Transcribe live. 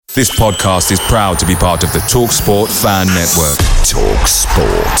This podcast is proud to be part of the TalkSport Fan Network.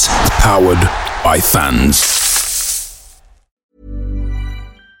 TalkSport. Powered by fans.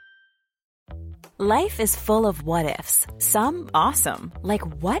 Life is full of what-ifs. Some awesome. Like,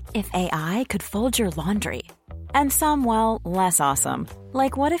 what if AI could fold your laundry? And some, well, less awesome.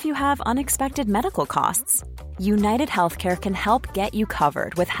 Like, what if you have unexpected medical costs? United Healthcare can help get you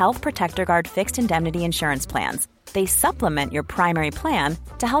covered with Health Protector Guard fixed indemnity insurance plans. They supplement your primary plan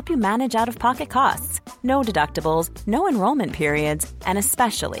to help you manage out-of-pocket costs. No deductibles, no enrollment periods, and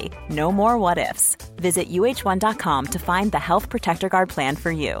especially no more what-ifs. Visit uh1.com to find the Health Protector Guard plan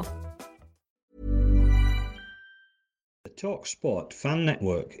for you. The TalkSport Fan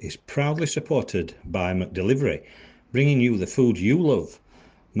Network is proudly supported by McDelivery, bringing you the food you love.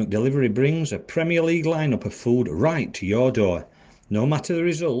 McDelivery brings a Premier League lineup of food right to your door. No matter the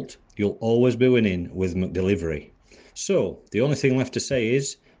result, you'll always be winning with McDelivery. So, the only thing left to say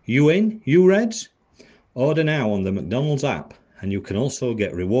is, you in, you Reds? Order now on the McDonald's app, and you can also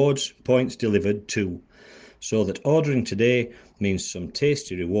get rewards points delivered too, so that ordering today means some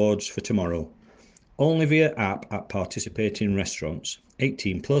tasty rewards for tomorrow. Only via app at participating restaurants.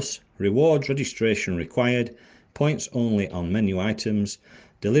 18 plus, rewards registration required, points only on menu items,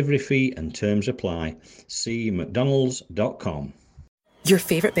 delivery fee and terms apply. See mcdonalds.com. Your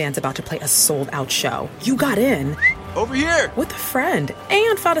favorite band's about to play a sold-out show. You got in. Over here! With a friend.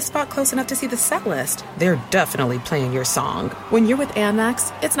 And found a spot close enough to see the set list. They're definitely playing your song. When you're with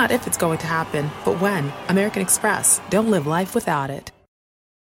Amex, it's not if it's going to happen, but when. American Express. Don't live life without it.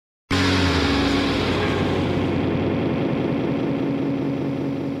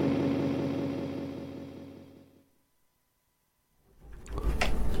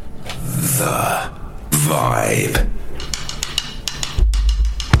 The Vibe.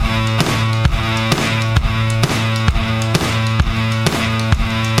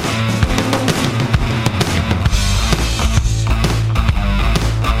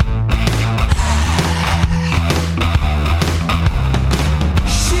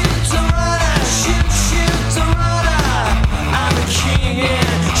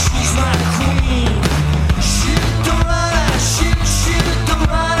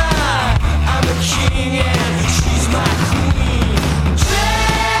 She's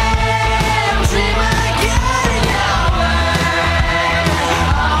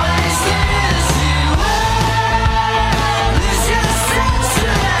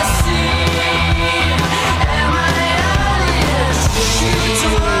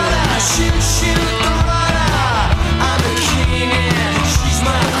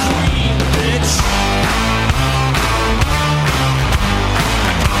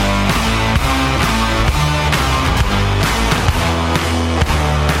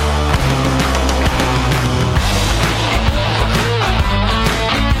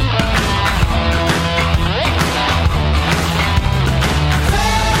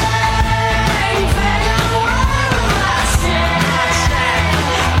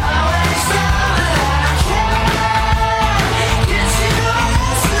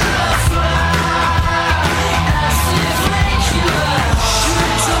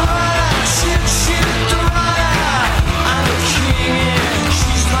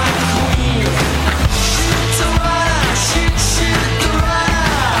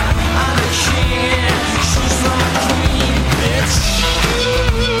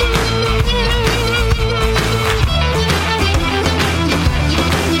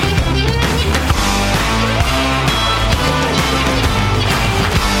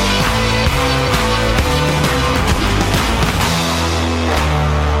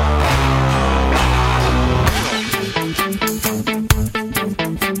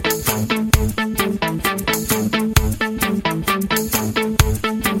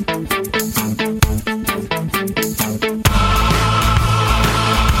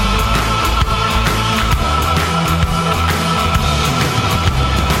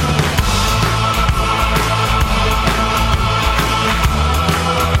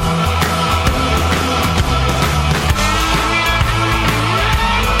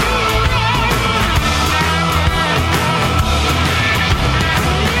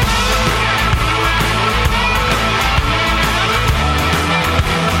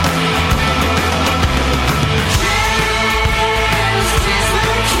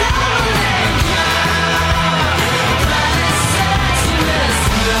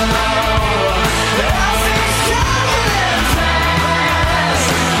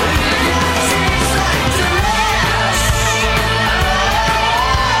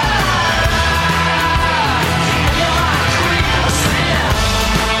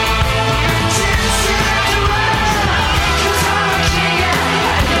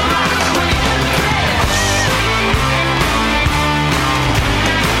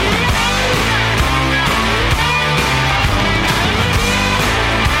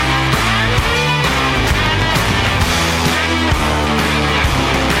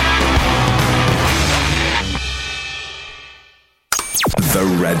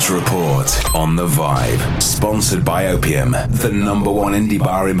Reds Report on The Vibe. Sponsored by Opium, the #1 indie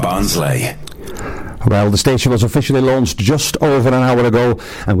bar in Barnsley. Well, the station was officially launched just over an hour ago,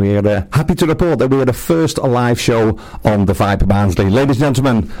 and we are happy to report that we are the first live show on The Vibe Barnsley. Ladies and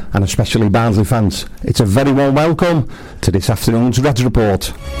gentlemen, and especially Barnsley fans, it's a very warm welcome to this afternoon's Reds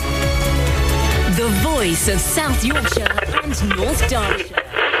Report. The voice of South Yorkshire and North Derbyshire.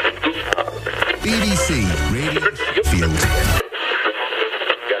 BBC Radio Field.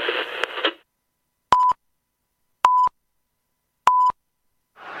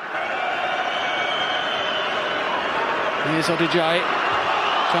 Here's Odijay,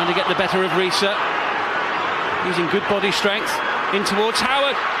 trying to get the better of Risa, using good body strength, in towards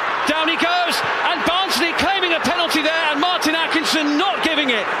Howard, down he goes, and Barnsley claiming a penalty there, and Martin Atkinson not giving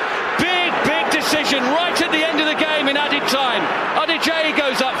it. Big decision right at the end of the game in added time. Odijay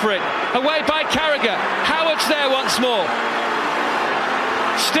goes up for it, away by Carragher. Howard's there once more.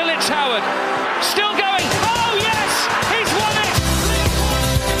 Still it's Howard, still going, oh yes, he's won it!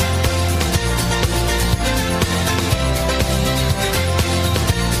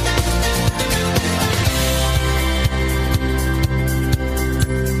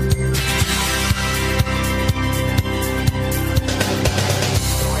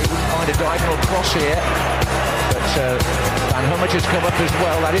 A diagonal cross here, but Van Hummert has come up as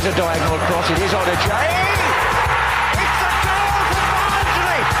well. That is a diagonal cross. It is on a J. It's a goal for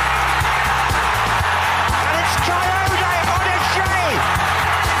Barnsley, and it's Coyote on a J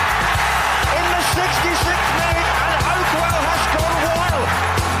in the 66th minute, and Oakwell has gone wild.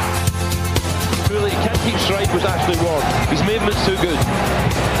 Really, he can't keep straight with Ashley Ward. His movement's too good.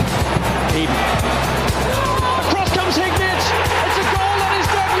 Across comes Hignett. It's a goal on his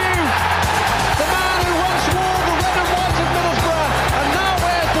debut. The man who once wore the red and white of Middlesbrough and now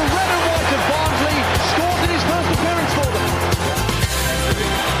wears the red and white of Barnsley scored in his first appearance for them.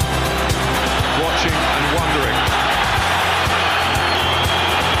 Watching and wondering.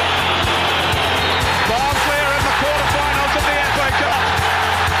 Barnsley are in the quarterfinals of the FA Cup.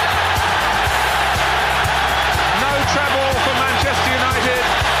 No treble for Manchester United,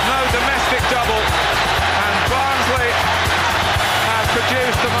 no domestic double, and Barnsley have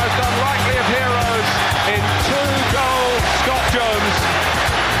produced the most unlikely of heroes in 2-goal Scott Jones.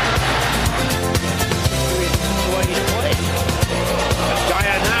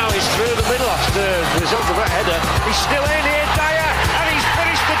 Dyer now is through the middle after the result of that header. He's still in here, Dyer, and he's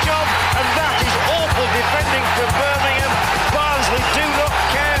finished the job, and that is awful defending from Birmingham. Barnsley do not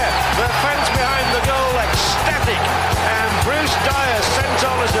care. The fans behind the goal ecstatic, and Bruce Dyer sent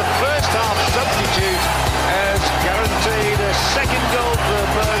on as a first half substitute has guaranteed a second goal for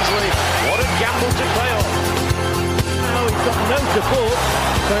Barnsley. What a gamble to play on. Now he's got no support,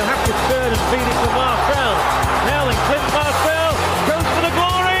 so he'll have to turn and feed it to Marcel. Now then, Clint Marcel goes for the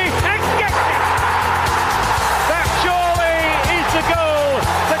glory and gets it! That surely is the goal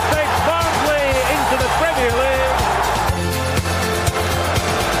that takes Barnsley into the Premier League.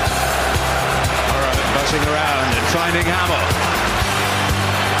 Alright, buzzing around and finding Hamill.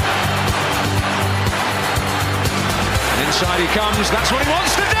 And inside he comes, that's what he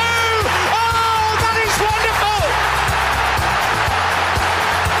wants to do! Oh, that is wonderful!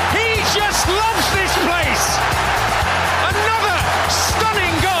 He just loves this place! Another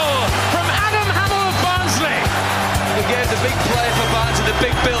stunning goal from Adam Hamill of Barnsley! Again, the big play for Barnsley, the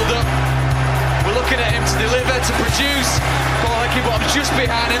big build-up. We're looking at him to deliver, to produce. Goalkeeper Bottom's just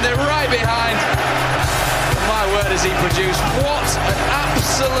behind him, they're right behind. My word, has he produced. What an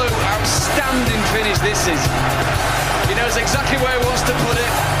absolute outstanding finish this is. He knows exactly where he wants to put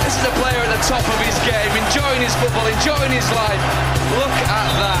it. This is a player at the top of his game, enjoying his football, enjoying his life. Look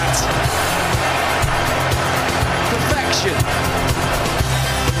at that. Perfection.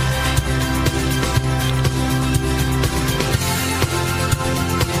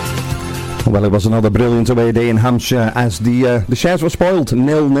 Well, it was another brilliant away day in Hampshire as the shares were spoiled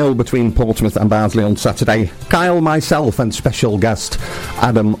 0-0 between Portsmouth and Barnsley on Saturday. Kyle, myself and special guest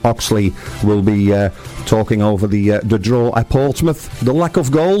Adam Oxley will be talking over the draw at Portsmouth, the lack of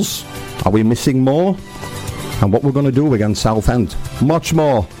goals, are we missing more, and what we're going to do against Southend. Much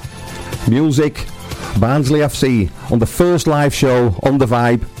more. Music, Barnsley FC on the first live show on The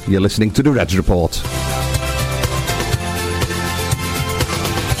Vibe. You're listening to the Reds Report.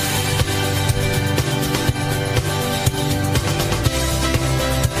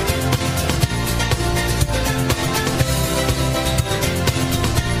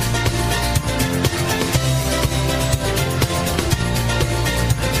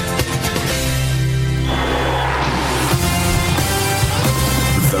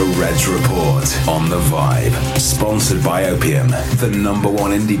 Reds Report on The Vibe. Sponsored by Opium, the number one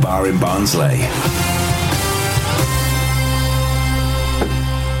indie bar in Barnsley.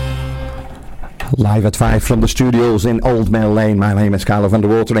 Live at 5 from the studios in Old Mill Lane. My name is Kyle van der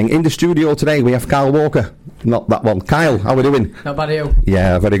Watering. In the studio today we have Kyle Walker. Not that one. Kyle, how are we doing? Not bad, you?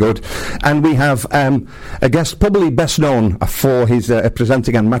 Yeah, very good. And we have a guest probably best known for his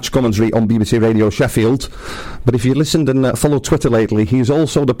presenting and match commentary on BBC Radio Sheffield. But if you listened and followed Twitter lately, he's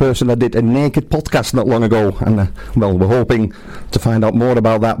also the person that did a naked podcast not long ago. And, well, we're hoping to find out more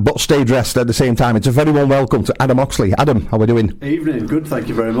about that, but stay dressed at the same time. It's a very warm welcome to Adam Oxley. Adam, how are we doing? Evening, good, thank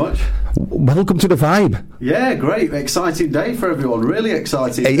you very much. Welcome to The Vibe. Yeah, great, exciting day for everyone, really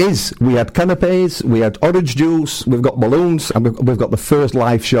exciting. It is. We had canapes, we had orange juice, we've got balloons, and we've got the first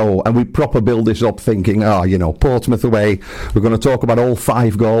live show, and we proper build this up thinking, Portsmouth away, we're going to talk about all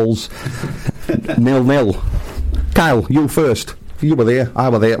 5 goals. 0-0. Kyle, you first. You were there, I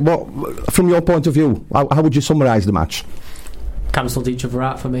were there. What, from your point of view, how would you summarise the match? Cancelled each other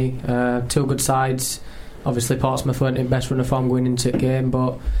out for me. 2 good sides. Obviously Portsmouth weren't in best run of form going into the game,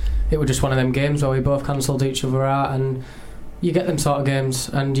 but it was just one of them games where we both cancelled each other out, and you get them sort of games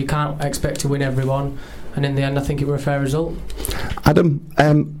and you can't expect to win everyone, and in the end I think it was a fair result. Adam,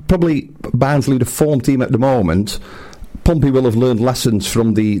 probably Barnsley the form team at the moment. Pompey will have learned lessons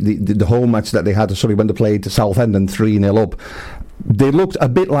from the home match that they had when they played Southend and 3-0 up. They looked a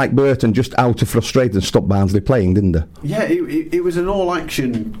bit like Burton, just out to frustrate and stop Barnsley playing, didn't they? Yeah, it was an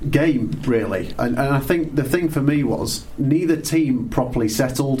all-action game, really. And I think the thing for me was neither team properly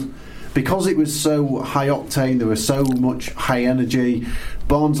settled. Because it was so high-octane, there was so much high energy,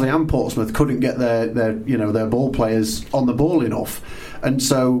 Barnsley and Portsmouth couldn't get their ball players on the ball enough. And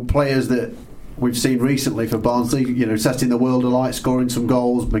so players that we've seen recently for Barnsley, setting the world alight, scoring some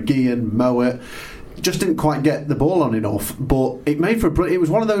goals, McGeehan, Mowat, just didn't quite get the ball on enough, but it made for it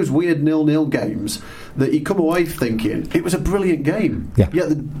was one of those weird 0-0 games that you come away thinking it was a brilliant game. Yeah, yet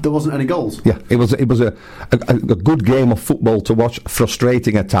there wasn't any goals. Yeah, it was a good game of football to watch,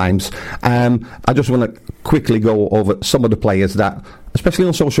 frustrating at times. I just want to quickly go over some of the players that, especially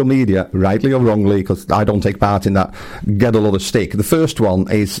on social media, rightly or wrongly, because I don't take part in that, get a lot of stick. The first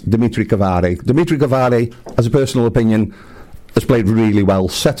one is Dimitri Cavare. Dimitri Cavare, as a personal opinion, has played really well,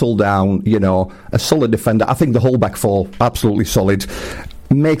 settled down, a solid defender. I think the whole back four, absolutely solid.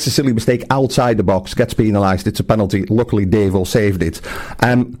 Makes a silly mistake outside the box, gets penalised, it's a penalty. Luckily Davo saved it.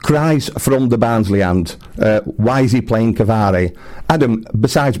 Cries from the Barnsley end, why is he playing Cavare? Adam,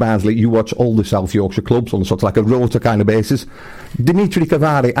 besides Barnsley, you watch all the South Yorkshire clubs on sort of like a rota kind of basis. Dimitri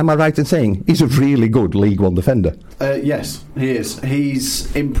Cavare, am I right in saying he's a really good League One defender? Yes, he is.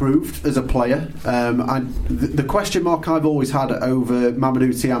 He's improved as a player. The question mark I've always had over Mamadou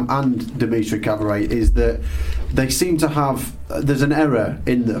Thiam and Dimitri Cavare is that they seem to have, there's an error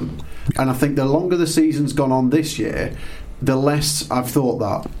in them, and I think the longer the season's gone on this year, the less I've thought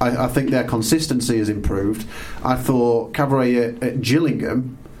that. I think their consistency has improved. I thought Cavare at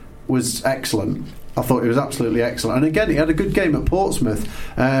Gillingham was excellent. I thought he was absolutely excellent, and again he had a good game at Portsmouth,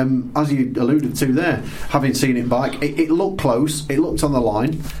 as you alluded to there. Having seen it back, it looked close, it looked on the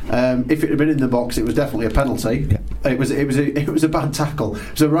line. If it had been in the box, it was definitely a penalty. Yeah. It was a bad tackle,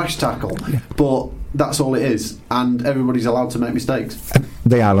 it was a rash tackle, yeah. But that's all it is, and everybody's allowed to make mistakes.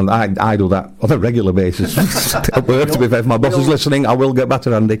 They are, and I do that on a regular basis. At work, to be fair, if my boss is listening, I will get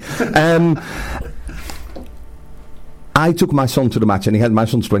better, Andy. I took my son to the match, and my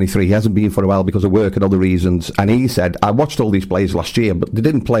son's 23. He hasn't been for a while because of work and other reasons. And he said, I watched all these players last year, but they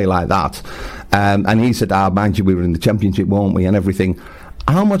didn't play like that. And he said, mind you, we were in the Championship, weren't we, and everything.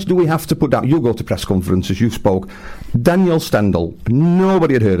 How much do we have to put down? You go to press conferences, you spoke. Daniel Stendhal,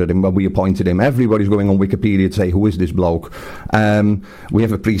 nobody had heard of him when we appointed him. Everybody's going on Wikipedia to say, who is this bloke? We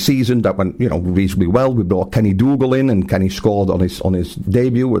have a pre-season that went reasonably well. We brought Kenny Dougal in, and Kenny scored on his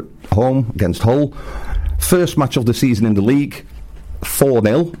debut at home against Hull. First match of the season in the league,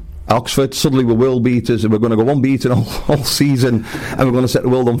 4-0. Oxford, suddenly we're world beaters, and we're going to go unbeaten all season, and we're going to set the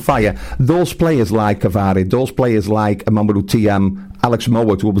world on fire. Those players like Cavare, those players like Mamadou Thiam, Alex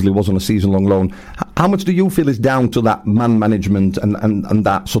Mowat, who obviously was on a season-long loan, how much do you feel is down to that man management and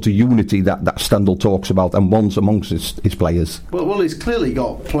that sort of unity that Stendhal talks about and wants amongst his players? Well, he's clearly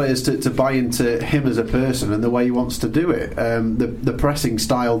got players to buy into him as a person and the way he wants to do it. The pressing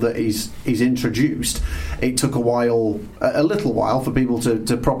style that he's introduced, it took a little while for people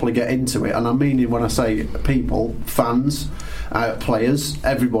to properly get into it, and I mean when I say people, fans, players,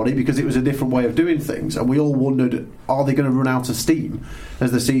 everybody, because it was a different way of doing things, and we all wondered, are they going to run out of steam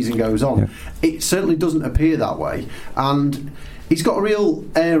as the season goes on? Yeah. It certainly doesn't appear that way, and he's got a real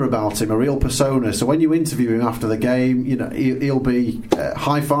air about him, a real persona. So when you interview him after the game, you know, he'll be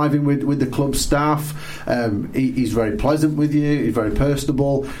high-fiving with the club staff. He's very pleasant with you. He's very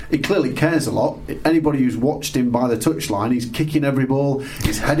personable. He clearly cares a lot. Anybody who's watched him by the touchline, he's kicking every ball,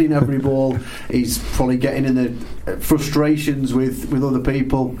 he's heading every ball, he's probably getting in the frustrations with other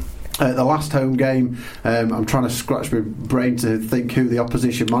people. The last home game, I'm trying to scratch my brain to think who the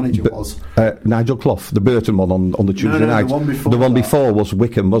opposition manager was. Nigel Clough, the Burton one on the Tuesday night. The one before was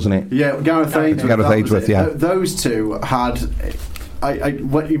Wickham, wasn't it? Yeah, Gareth Ainsworth. Yeah. Those two had.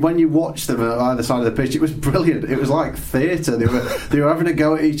 When you watched them on either side of the pitch, it was brilliant. It was like theatre. They were having a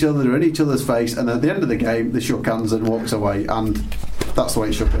go at each other. They were in each other's face, and at the end of the game, they shook hands and walked away. And that's the way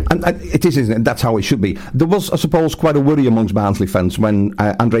it should be. And it is, isn't it? That's how it should be. There was, I suppose, quite a worry amongst Barnsley fans when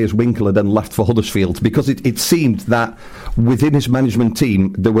Andreas Winkler then left for Huddersfield, because it seemed that within his management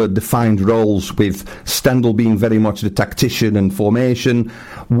team there were defined roles, with Stendhal being very much the tactician and formation.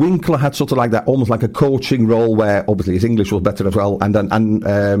 Winkler had sort of like that, almost like a coaching role, where obviously his English was better as well, and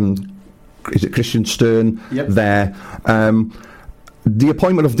is it Christian Stern there? The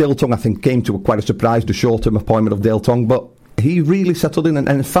appointment of Dale Tongue, I think, came to quite a surprise, the short-term appointment of Dale Tongue, but he really settled in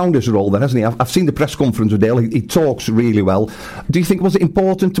and found his role there, hasn't he? I've seen the press conference with Dale. He talks really well. Do you think, was it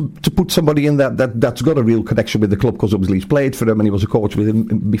important to put somebody in that's got a real connection with the club, because obviously he's played for him and he was a coach with him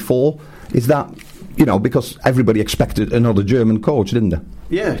before? Is that, you know, because everybody expected another German coach, didn't they?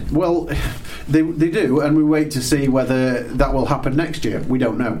 Yeah, well, they do, and we wait to see whether that will happen next year. We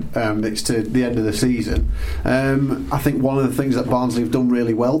don't know. It's to the end of the season. I think one of the things that Barnsley have done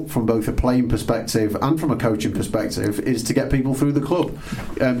really well, from both a playing perspective and from a coaching perspective, is to get people through the club,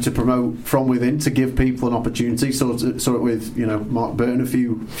 to promote from within, to give people an opportunity. Saw it with, you know, Mark Burton a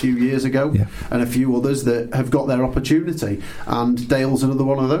few years ago, and a few others that have got their opportunity. And Dale's another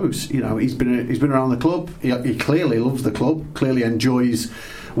one of those. You know, he's been around the club. He clearly loves the club. Clearly enjoys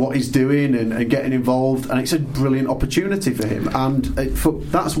what he's doing and getting involved, and it's a brilliant opportunity for him, and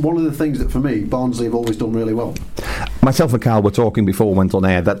that's one of the things that, for me, Barnsley have always done really well. Myself and Carl were talking before we went on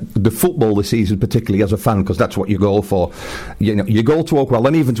air that the football this season, particularly as a fan, because that's what you go for, you know, you go to Oakwell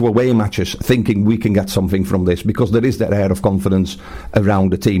and even to away matches thinking we can get something from this, because there is that air of confidence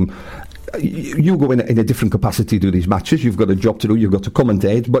around the team. You go in a different capacity to these matches. You've got a job to do, you've got to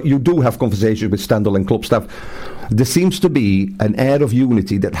commentate, but you do have conversations with Stendhal and club staff. There seems to be an air of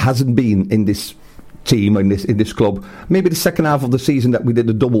unity that hasn't been in this team, in this club. Maybe the second half of the season that we did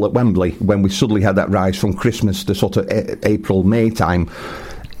a double at Wembley, when we suddenly had that rise from Christmas to sort of April, May time.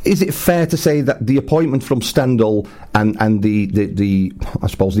 Is it fair to say that the appointment from Stendhal and the I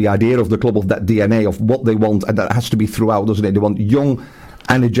suppose the idea of the club, of that DNA of what they want, and that has to be throughout, doesn't it? They want young,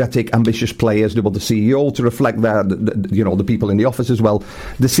 energetic, ambitious players. They want the CEO to reflect that, the people in the office as well.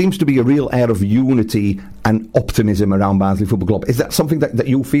 There seems to be a real air of unity and optimism around Barnsley Football Club. Is that something that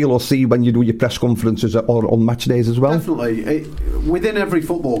you feel or see when you do your press conferences or on match days as well? Definitely. Within every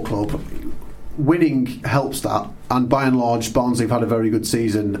football club, winning helps that, and by and large Barnsley have had a very good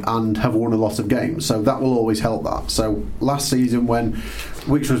season and have won a lot of games, so that will always help that. So last season,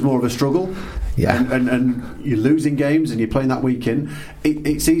 which was more of a struggle, and you're losing games and you're playing that week in,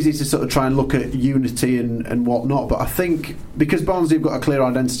 it's easy to sort of try and look at unity and whatnot, but I think because Barnsley have got a clear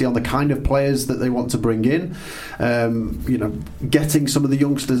identity on the kind of players that they want to bring in, getting some of the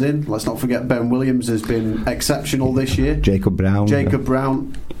youngsters in. Let's not forget Ben Williams has been exceptional this year. Jacob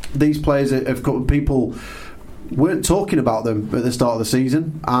Brown. These players have got, people weren't talking about them at the start of the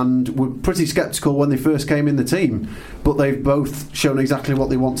season and were pretty sceptical when they first came in the team, but they've both shown exactly what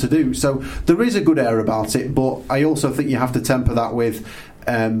they want to do. So there is a good air about it, but I also think you have to temper that with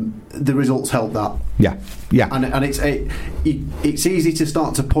the results help that. Yeah. And it's easy to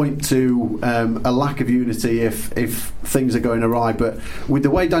start to point to a lack of unity if things are going awry. But with the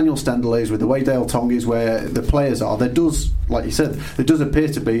way Daniel Stendhal is, with the way Dale Tongue is, where the players are, there does, like you said, there does appear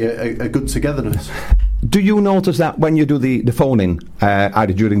to be a good togetherness. Do you notice that when you do the phone-in,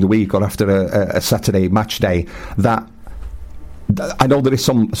 either during the week or after a Saturday match day, that I know there is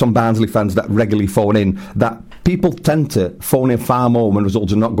some Barnsley fans that regularly phone in, that people tend to phone in far more when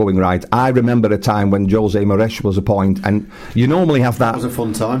results are not going right. I remember a time when Jose Moresh was appointed, and you normally have that. That was a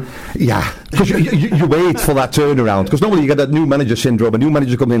fun time. Yeah, because you wait for that turnaround, because normally you get that new manager syndrome. A new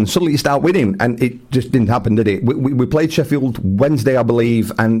manager comes in, suddenly you start winning, and it just didn't happen, did it? We played Sheffield Wednesday, I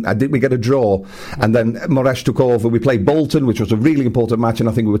believe, and we get a draw, and then Moresh took over. We played Bolton, which was a really important match, and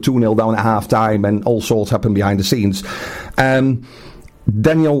I think we were 2-0 down at half time, and all sorts happened behind the scenes.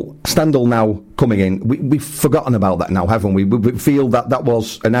 Daniel Stendhal now coming in, we've forgotten about that now, haven't we? We feel that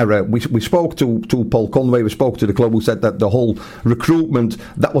was an error. We spoke to Paul Conway, we spoke to the club, who said that the whole recruitment,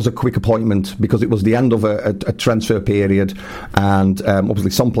 that was a quick appointment because it was the end of a transfer period, and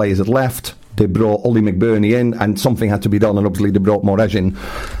obviously some players had left. They brought Ollie McBurney in, and something had to be done, and obviously they brought Moraes in.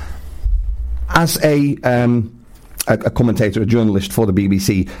 As a commentator, a journalist for the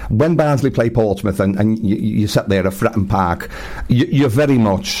BBC, when Barnsley play Portsmouth and you sat there at Fratton Park, you're very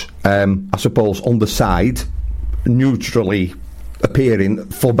much, I suppose, on the side, neutrally appearing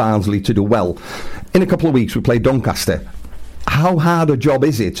for Barnsley to do well. In a couple of weeks we play Doncaster. How hard a job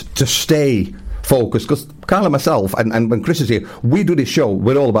is it to stay focused? Because Kyle and myself, and when Chris is here, we do this show,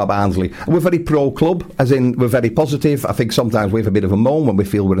 we're all about Barnsley. We're very pro-club, as in we're very positive. I think sometimes we have a bit of a moan when we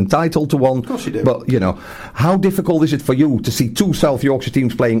feel we're entitled to one. Of course you do. But, how difficult is it for you to see two South Yorkshire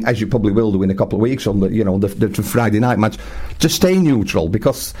teams playing, as you probably will do in a couple of weeks, on the Friday night match, to stay neutral?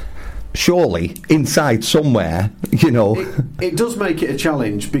 Because surely inside somewhere, it does make it a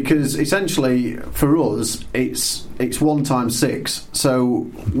challenge, because essentially for us it's 1 times 6,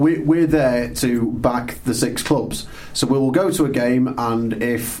 so we're there to back the 6 clubs. So we will go to a game, and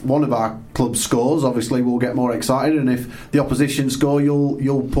if one of our clubs scores, obviously we'll get more excited, and if the opposition score,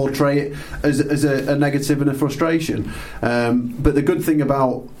 you'll portray it as a negative and a frustration. But the good thing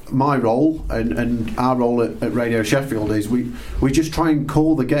about my role and our role at Radio Sheffield is we just try and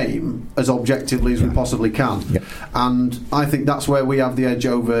call the game as objectively as we possibly can. Yeah. And I think that's where we have the edge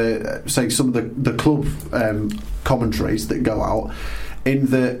over, say, some of the club commentaries that go out, in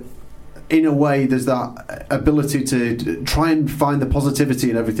that, in a way, there's that ability to try and find the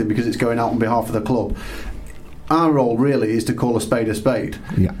positivity in everything because it's going out on behalf of the club. Our role really is to call a spade a spade.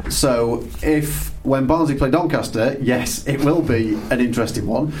 Yeah. So when Barnsley play Doncaster, yes, it will be an interesting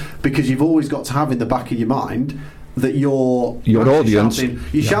one, because you've always got to have in the back of your mind that your audience,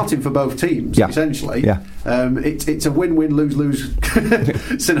 shouting for both teams, essentially. Yeah. It's a win-win, lose-lose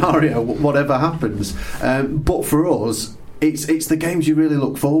scenario, whatever happens. But for us, it's the games you really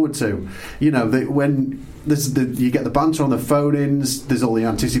look forward to. When you get the banter on the phone-ins, there's all the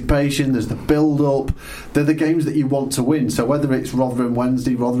anticipation, there's the build-up. They're the games that you want to win. So whether it's Rotherham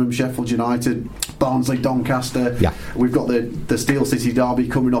Wednesday, Rotherham Sheffield United, Barnsley Doncaster, we've got the Steel City derby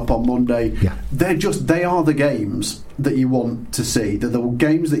coming up on Monday. Yeah. They are the games that you want to see. They're the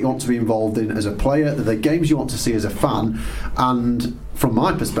games that you want to be involved in as a player. They're the games you want to see as a fan, and from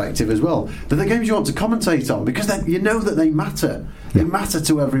my perspective as well, they're the games you want to commentate on, because you know that they matter. They matter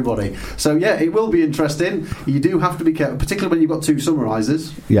to everybody. So it will be interesting. You do have to be careful, particularly when you've got 2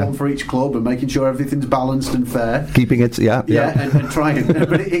 summarisers, one for each club, and making sure everything's balanced and fair. Keeping it, and trying.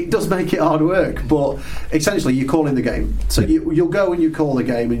 But it does make it hard work. But essentially, you're calling the game. So you'll go and you call the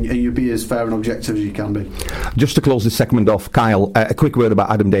game, and you'll be as fair and objective as you can be. Just to close this segment off, Kyle, a quick word about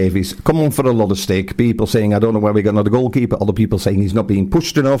Adam Davies. Come on for a lot of stick. People saying, I don't know where we got another goalkeeper. Other people saying he's not being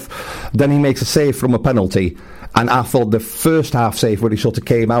pushed enough. Then he makes a save from a penalty. And I thought the first half save where he sort of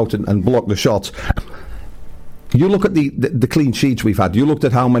came out and blocked the shot. You look at the clean sheets we've had. You looked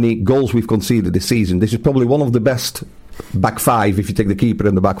at how many goals we've conceded this season. This is probably one of the best back 5 if you take the keeper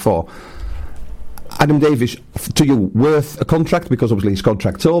and the back 4. Adam Davies, to you, worth a contract? Because obviously his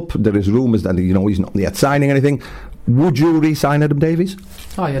contract's up. There is rumours that he's not yet signing anything. Would you re-sign Adam Davies?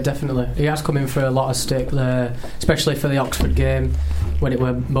 Oh yeah, definitely. He has come in for a lot of stick there, especially for the Oxford game when it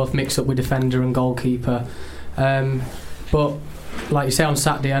were both mixed up with defender and goalkeeper. But like you say, on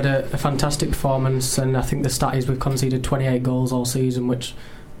Saturday he had a fantastic performance, and I think the stat is we've conceded 28 goals all season, which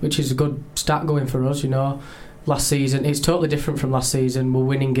is a good stat going for us. Last season it's totally different from last season. We're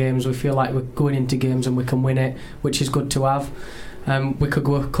winning games, we feel like we're going into games and we can win it, which is good to have. We could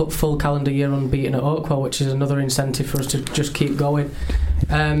go a full calendar year unbeaten at Oakwell, which is another incentive for us to just keep going.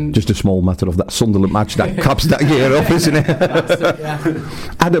 Just a small matter of that Sunderland match that caps that year off, isn't it?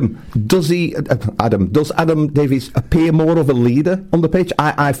 Adam, does Adam Davies appear more of a leader on the pitch?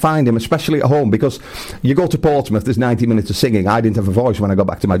 I find him, especially at home, because you go to Portsmouth, there's 90 minutes of singing. I didn't have a voice when I got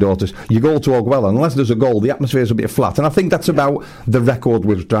back to my daughters. You go to Oakwell, unless there's a goal, the atmosphere is a bit flat, and I think that's about the record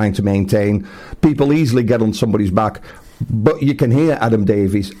we're trying to maintain. People easily get on somebody's back. But you can hear Adam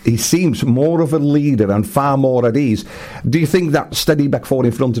Davies, he seems more of a leader and far more at ease. Do you think that steady back 4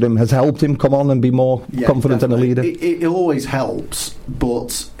 in front of him has helped him come on and be more confident and a leader? It always helps,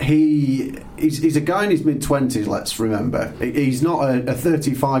 but he's a guy in his mid-20s, let's remember. He's not a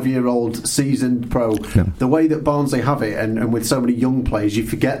 35-year-old seasoned pro. No. The way that Barnsley have it, and with so many young players, you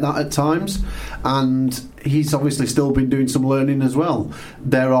forget that at times. And he's obviously still been doing some learning as well.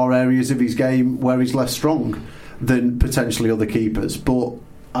 There are areas of his game where he's less strong than potentially other keepers, but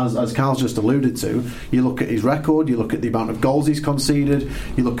as Carl's just alluded to, you look at his record, you look at the amount of goals he's conceded,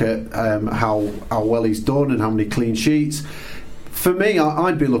 you look at how well he's done and how many clean sheets. For me,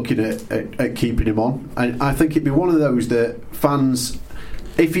 I'd be looking at keeping him on. And I think it'd be one of those that fans,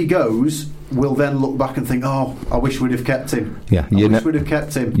 if he goes, will then look back and think, oh, I wish we'd have kept him. Yeah, I wish we'd have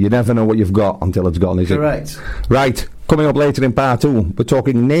kept him. You never know what you've got until it's gone, is it? Correct. Right, coming up later in part 2, we're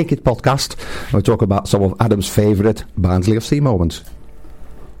talking Naked Podcast. We'll talk about some of Adam's favourite Barnsley FC moments.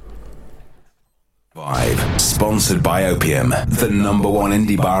 5, sponsored by Opium, the number one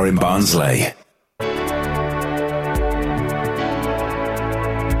indie bar in Barnsley.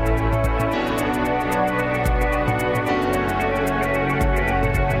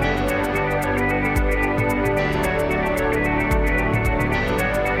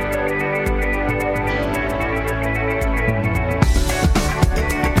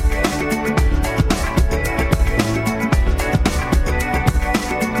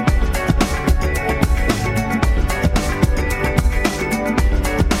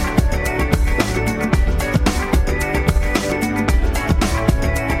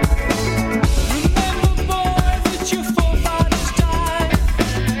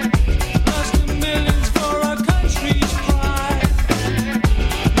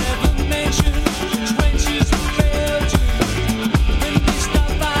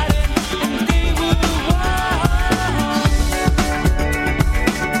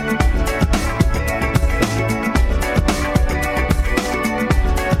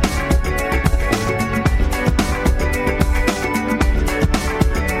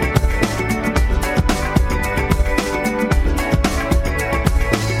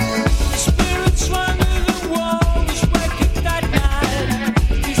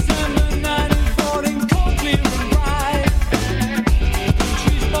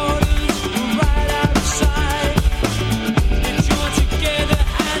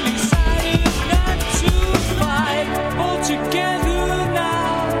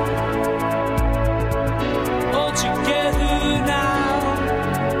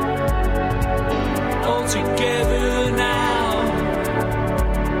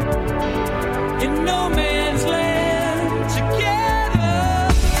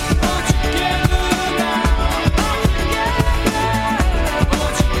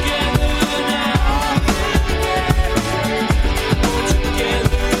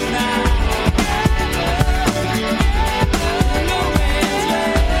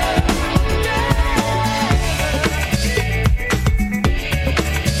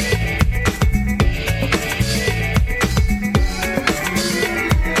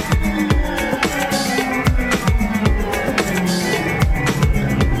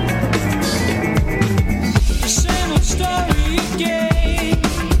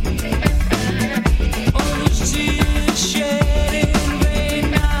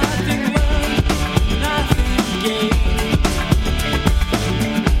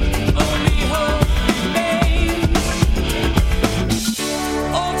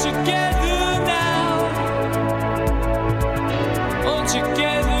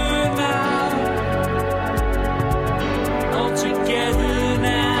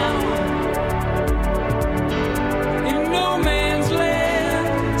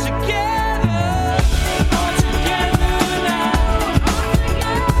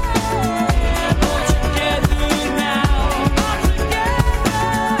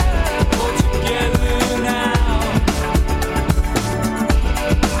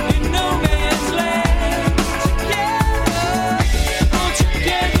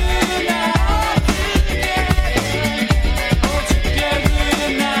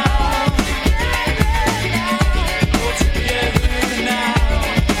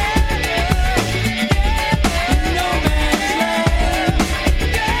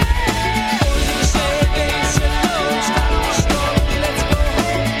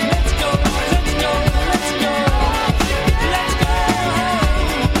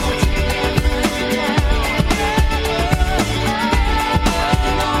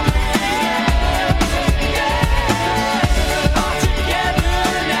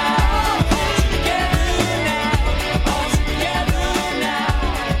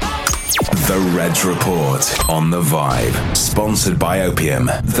 Reds Report on The Vibe. Sponsored by Opium,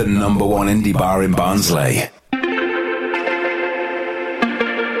 the number one indie bar in Barnsley.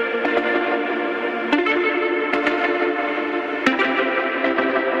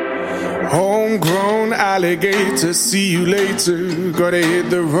 Homegrown alligator, see you later. Gotta hit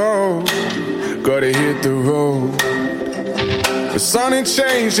the road, gotta hit the road. The sun ain't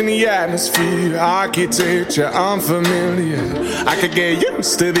changing the atmosphere, architecture unfamiliar. I could get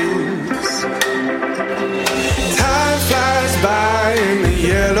used to this. Time flies by in the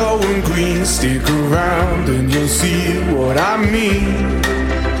yellow and green. Stick around and you'll see what I mean.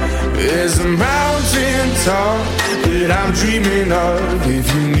 There's a mountain top that I'm dreaming of. If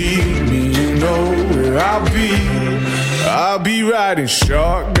you need me, you know where I'll be. I'll be riding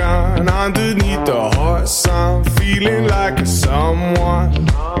shotgun underneath the hot sun, feeling like a someone.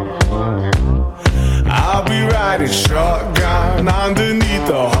 I'll be riding shotgun underneath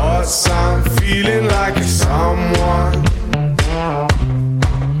the hot sun, feeling like a someone.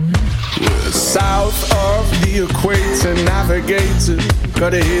 We're south of the equator, navigator.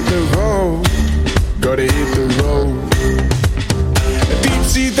 Gotta hit the road, gotta hit the road. Deep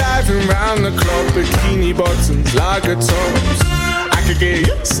sea diving round the clock, bikini bottoms, lager tops. I could get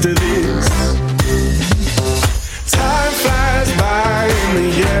used to this. Time flies by in the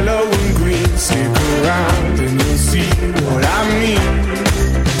yellow and green. Stick around and you'll see what I mean.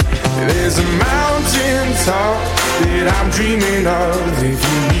 There's a mountain top that I'm dreaming of. If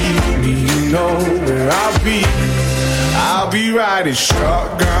you need me, you know where I'll be. I'll be riding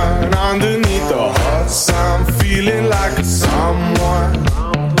shotgun underneath the hot sun, feeling like a someone.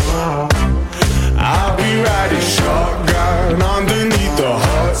 I'll be riding shotgun underneath the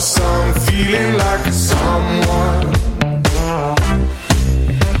hot sun, feeling like a someone.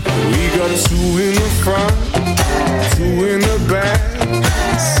 We got two in the front, two in the back,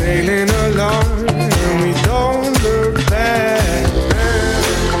 sailing along, and we don't look back.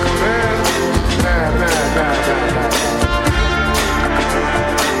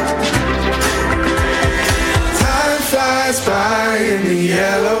 By in the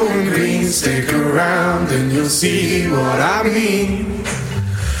yellow and green. Stick around and you'll see what I mean.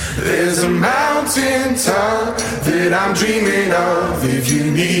 There's a mountain top that I'm dreaming of. If you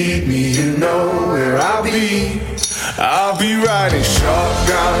need me, you know where I'll be. I'll be riding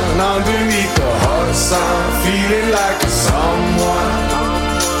shotgun underneath the hot sun, feeling like a someone.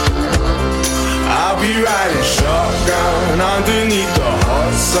 I'll be riding shotgun underneath the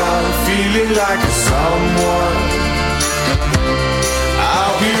hot sun, feeling like a someone.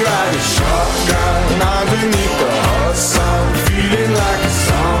 I'll be riding shotgun underneath the hot sun, feeling like a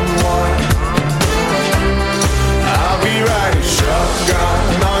someone. I'll be riding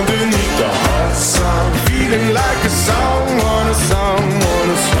shotgun underneath the hot sun, feeling like a someone, a someone,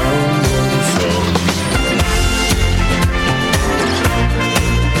 a someone, a someone.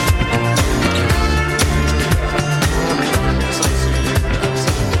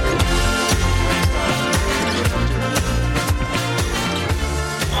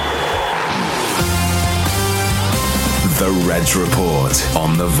 The Reds Report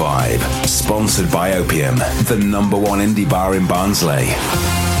on The Vibe. Sponsored by Opium, the number one indie bar in Barnsley.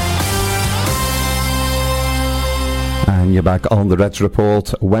 And you're back on the Reds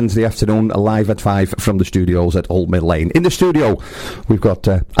Report, Wednesday afternoon, live at 5 from the studios at Old Mill Lane. In the studio, we've got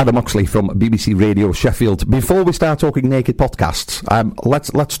Adam Oxley from BBC Radio Sheffield. Before we start talking naked podcasts,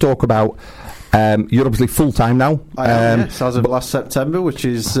 let's talk about... you're obviously full-time now. I am, yes, as of last September, which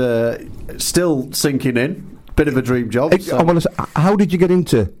is still sinking in. Bit of a dream job. So. I want to say, how did you get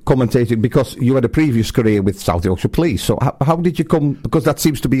into commentating? Because you had a previous career with South Yorkshire Police. So how did you come? Because that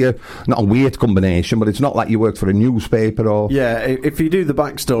seems to be not a weird combination, but it's not like you worked for a newspaper or... Yeah, if you do the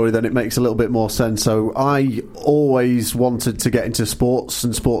backstory, then it makes a little bit more sense. So I always wanted to get into sports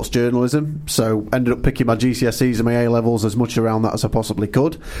and sports journalism. So ended up picking my GCSEs and my A-levels as much around that as I possibly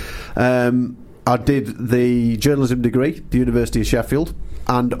could. I did the journalism degree at the University of Sheffield.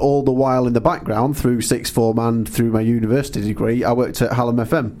 And all the while in the background, through sixth form and through my university degree, I worked at Hallam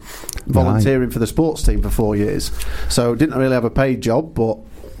FM, volunteering for the sports team for 4 years. So didn't really have a paid job, but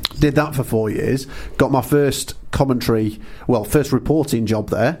did that for 4 years. Got my first first reporting job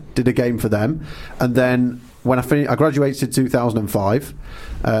there. Did a game for them. And then when I graduated in 2005.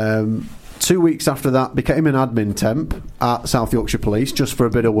 2 weeks after that, became an admin temp at South Yorkshire Police just for a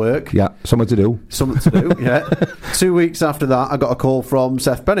bit of work. Yeah, something to do. Yeah. 2 weeks after that, I got a call from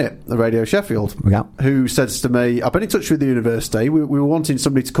Seth Bennett at Radio Sheffield, who says to me, I've been in touch with the university. We were wanting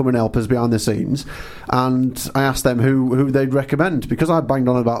somebody to come and help us behind the scenes. And I asked them who they'd recommend. Because I banged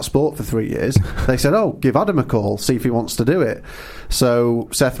on about sport for 3 years, they said, give Adam a call, see if he wants to do it. So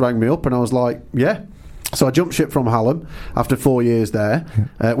Seth rang me up and I was like, yeah. So I jumped ship from Hallam after 4 years there,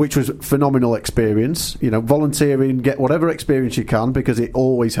 which was phenomenal experience. You know, volunteering, get whatever experience you can because it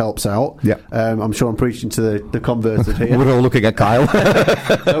always helps out. Yeah, I'm sure I'm preaching to the converted here. We're all looking at Kyle.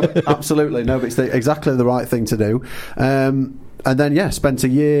 No, absolutely, no, but it's exactly the right thing to do. And then, spent a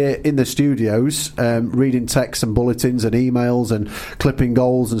year in the studios reading texts and bulletins and emails and clipping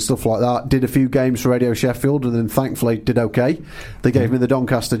goals and stuff like that. Did a few games for Radio Sheffield and then thankfully did okay. They gave me the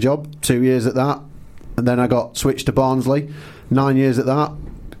Doncaster job, 2 years at that. and then I got switched to Barnsley, 9 years at that.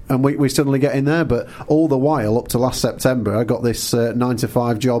 And we suddenly get in there, but all the while up to last September, I got this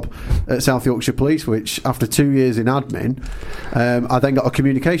 9-to-5 job at South Yorkshire Police, which after 2 years in admin, I then got a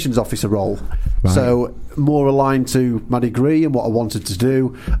communications officer role. Right. So more aligned to my degree and what I wanted to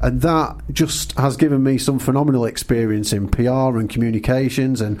do, and that just has given me some phenomenal experience in PR and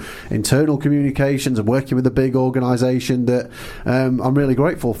communications and internal communications and working with a big organisation that I'm really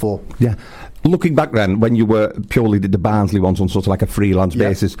grateful for. Yeah. Looking back then, when you were purely did the Barnsley ones on sort of like a freelance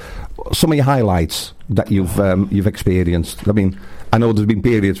basis, some of your highlights that you've experienced. I mean, I know there's been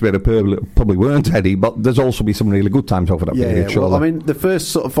periods where it probably weren't heady, but there's also been some really good times over that period. Well, I mean, the first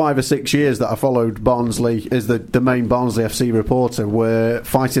sort of 5 or 6 years that I followed Barnsley as the main Barnsley FC reporter were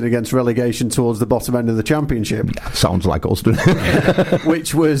fighting against relegation towards the bottom end of the Championship. Yeah, sounds like us,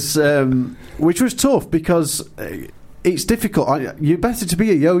 which was tough because. It's difficult. You're better to be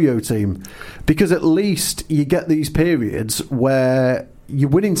a yo-yo team because at least you get these periods where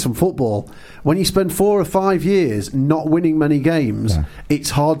you're winning some football. When you spend 4 or 5 years not winning many games, it's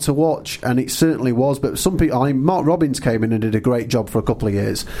hard to watch, and it certainly was. But some people, Mark Robbins came in and did a great job for a couple of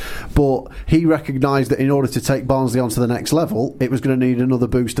years, but he recognised that in order to take Barnsley onto the next level, it was going to need another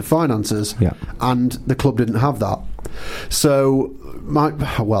boost of finances, and the club didn't have that. So,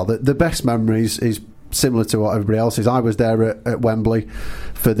 the best memories is similar to what everybody else is. I was there at Wembley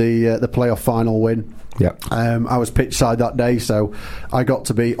for the playoff final win. Yeah, I was pitch side that day, so I got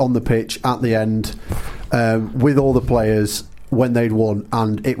to be on the pitch at the end with all the players when they'd won,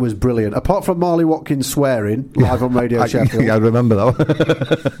 and it was brilliant. Apart from Marley Watkins swearing live on Radio Sheffield. I remember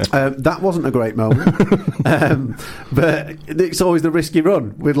that. That wasn't a great moment. But it's always the risky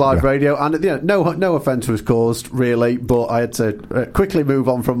run with live radio, and no offence was caused, really, but I had to quickly move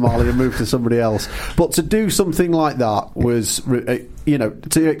on from Marley and move to somebody else. But to do something like that was...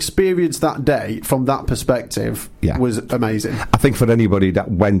 to experience that day from that perspective was amazing. I think for anybody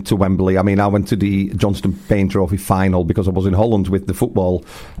that went to Wembley, I mean, I went to the Johnston Payne Trophy final because I was in Holland with the football.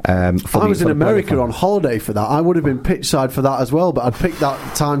 I was in America on holiday for that. I would have been pitch side for that as well, but I'd picked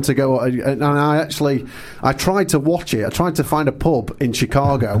that time to go, and I tried to watch it. I tried to find a pub in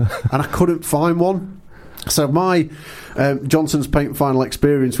Chicago and I couldn't find one. So my Johnson's Paint final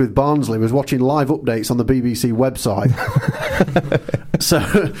experience with Barnsley was watching live updates on the BBC website. So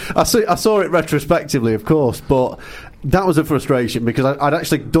I saw it retrospectively, of course, but that was a frustration because I'd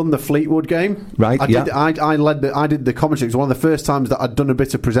actually done the Fleetwood game. Right. I did the commentary. It was one of the first times that I'd done a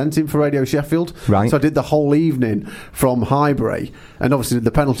bit of presenting for Radio Sheffield. Right. So I did the whole evening from Highbury, and obviously did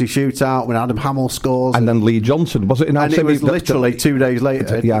the penalty shootout when Adam Hamill scores, and then Lee Johnson, was it? And it was literally 2 days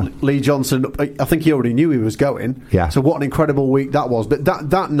later. Yeah.Lee Johnson. I think he already knew he was going. Yeah. So what an incredible week that was. But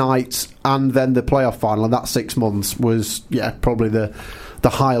that night and then the playoff final and that 6 months was probably the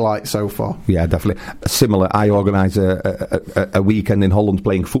highlight so far. Yeah, definitely. Similar, I organised a weekend in Holland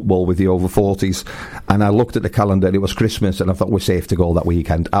playing football with the over 40s, and I looked at the calendar, it was Christmas, and I thought we're safe to go that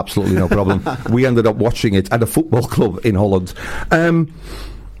weekend, absolutely no problem. We ended up watching it at a football club in Holland.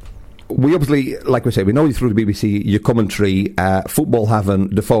 We obviously, like we say, we know you through the BBC, your commentary, football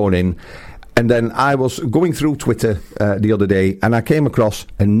haven, the phone in. And then I was going through Twitter the other day, and I came across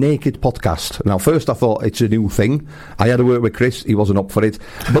a naked podcast. Now, first I thought it's a new thing. I had a word with Chris; he wasn't up for it.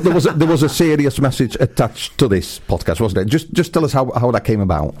 But there was a serious message attached to this podcast, wasn't it? Just tell us how that came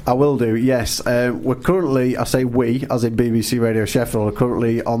about. I will do. Yes, we're currently, I say we, as in BBC Radio Sheffield, are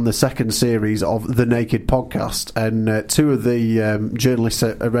currently on the second series of the Naked Podcast, and two of the journalists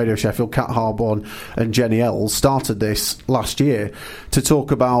at Radio Sheffield, Kat Harborn and Jenny Ells, started this last year to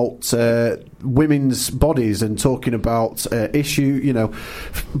talk about women's bodies and talking about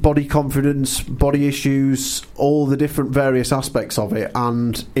body confidence, body issues, all the different various aspects of it.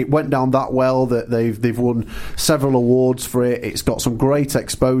 And it went down that well that they've won several awards for it. It's got some great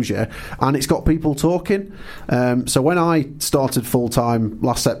exposure and it's got people talking. So when I started full time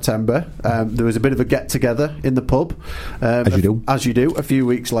last September, there was a bit of a get together in the pub, as you do a few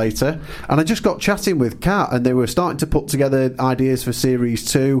weeks later, and I just got chatting with Kat, and they were starting to put together ideas for series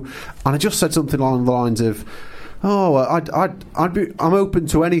 2, and I just said something along the lines of, I'm open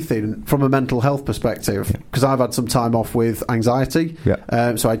to anything from a mental health perspective, because I've had some time off with anxiety.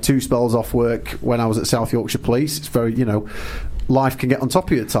 So I had 2 spells off work when I was at South Yorkshire Police. It's very, life can get on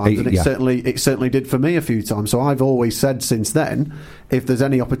top of you at times, and it certainly did for me a few times. So I've always said since then, if there's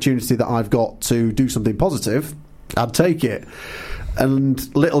any opportunity that I've got to do something positive, I'd take it.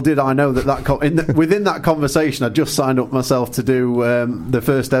 And little did I know that within that conversation, I just signed up myself to do the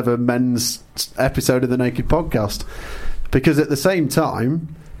first ever men's episode of the Naked Podcast, because at the same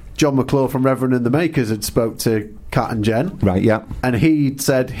time, John McClure from Reverend and the Makers had spoke to Kat and Jen. Right, yeah. And he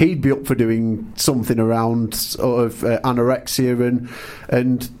said he'd be up for doing something around sort of anorexia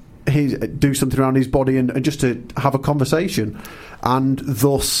and he do something around his body and just to have a conversation. And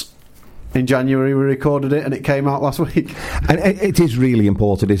thus, in January, we recorded it and it came out last week. And it is really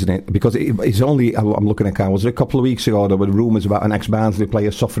important, isn't it? Because it's only, I'm looking at Kyle, was it a couple of weeks ago there were rumours about an ex-Barnsley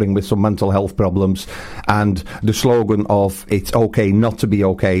player suffering with some mental health problems, and the slogan of "it's okay not to be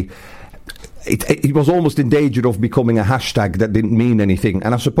okay," it was almost in danger of becoming a hashtag that didn't mean anything.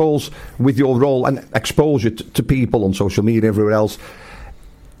 And I suppose with your role and exposure to people on social media, everywhere else,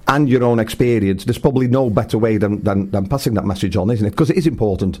 and your own experience, there's probably no better way than passing that message on, isn't it? Because it is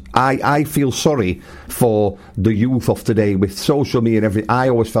important. I feel sorry for the youth of today with social media and everything. I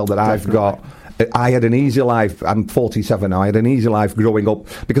always felt that I had an easy life. I'm 47 now. I had an easy life growing up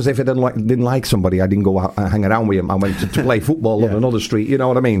because if I didn't like somebody, I didn't go hang around with him. I went to play football on another street. You know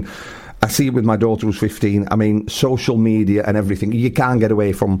what I mean? I see it with my daughter who's 15. I mean, social media and everything, you can't get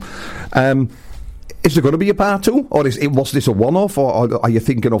away from. Is there going to be a part 2, or was this a one-off, or are you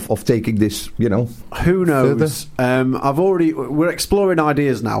thinking of taking this? Who knows? We're exploring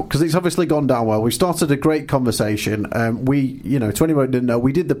ideas now because it's obviously gone down well. We started a great conversation. To anyone who didn't know,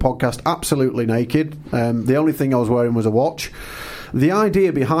 we did the podcast absolutely naked. The only thing I was wearing was a watch. The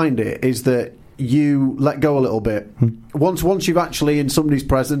idea behind it is that you let go a little bit. Once you've actually in somebody's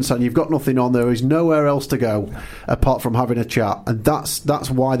presence and you've got nothing on, there is nowhere else to go apart from having a chat, and that's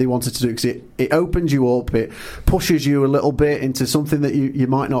why they wanted to do it, because it opens you up, it pushes you a little bit into something that you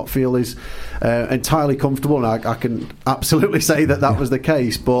might not feel is entirely comfortable, and I can absolutely say that was the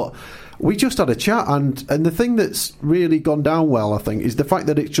case, but we just had a chat, and the thing that's really gone down well, I think, is the fact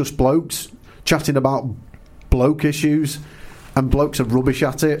that it's just blokes chatting about bloke issues, and blokes are rubbish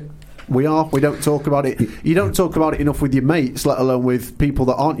at it. We don't talk about it. You don't talk about it enough with your mates, let alone with people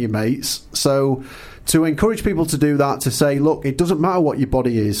that aren't your mates. So to encourage people to do that, to say, look, it doesn't matter what your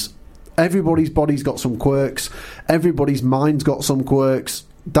body is. Everybody's body's got some quirks. Everybody's mind's got some quirks.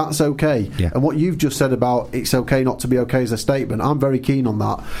 That's okay. Yeah. And what you've just said about it's okay not to be okay is a statement. I'm very keen on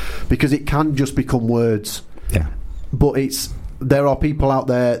that because it can just become words. Yeah. But there are people out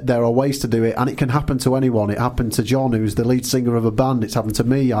there, there are ways to do it, and it can happen to anyone. It happened to John, who's the lead singer of a band. It's happened to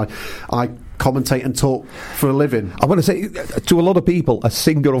me. I commentate and talk for a living. I want to say to a lot of people, a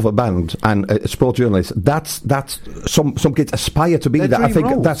singer of a band and a sports journalist, that's some kids aspire to be that. I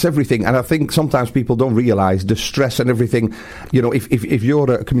think that's everything, and I think sometimes people don't realise the stress and everything. If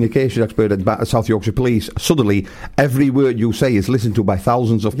you're a communication expert at South Yorkshire Police, suddenly every word you say is listened to by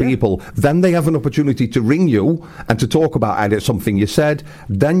thousands of people. Then they have an opportunity to ring you and to talk about either something you said.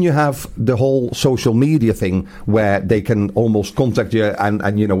 Then you have the whole social media thing where they can almost contact you,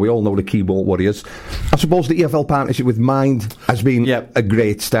 and we all know the keyboard warriors. I suppose the EFL partnership with Mind has been a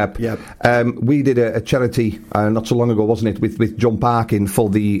great step. We did a charity not so long ago, wasn't it, with John Parkin for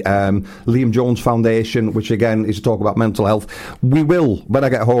the Liam Jones Foundation, which again is to talk about mental health. We will, when I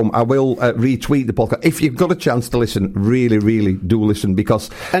get home, I will retweet the podcast. If you've got a chance to listen, really, really do listen, because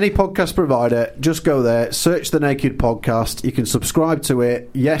any podcast provider, just go there, search The Naked Podcast. You can subscribe to it.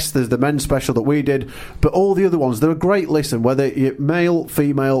 Yes, there's the men's special that we did, but all the other ones, they're a great listen, whether you're male,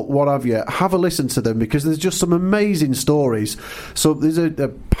 female, what have you. Have a listen to them because there's just some amazing stories. So there's a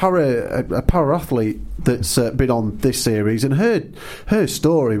para athlete that's been on this series, and her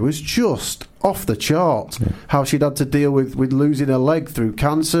story was just off the chart. How she'd had to deal with losing her leg through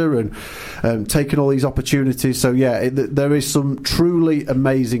cancer and taking all these opportunities. So there is some truly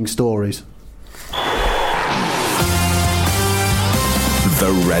amazing stories.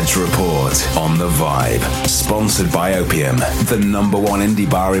 The Reds Report on The Vibe. Sponsored by Opium, the #1 indie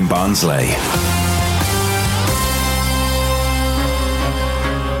bar in Barnsley.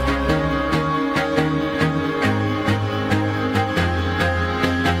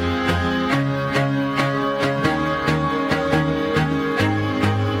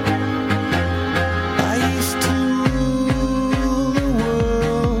 I used to rule the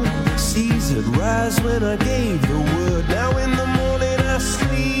world, seas would rise when I gave the word. Now in the morning I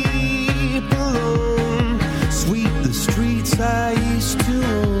sleep alone, sweep the streets I used to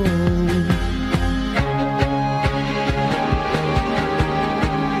own.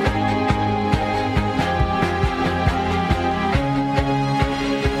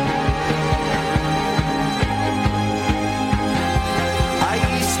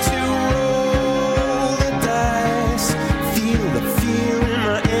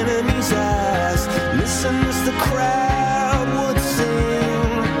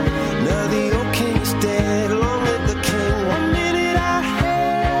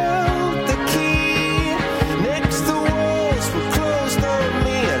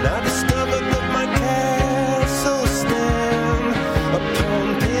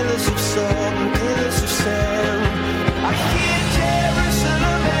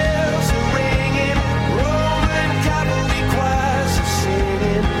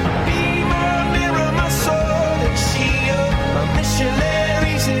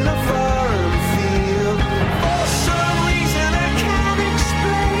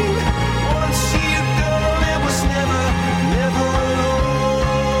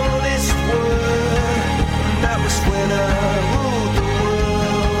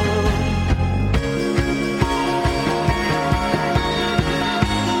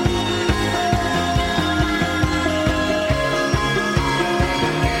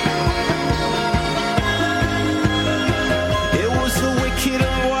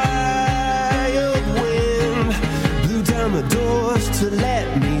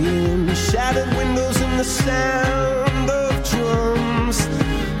 sound of drums.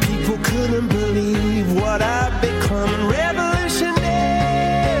 People couldn't believe what I'd become.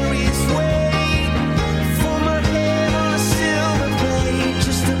 Revolutionaries wait for my head on a silver plate,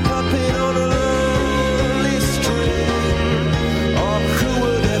 just a puppet on a lonely string. Oh, who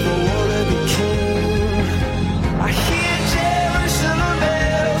would ever wanna be king? I hear Jerusalem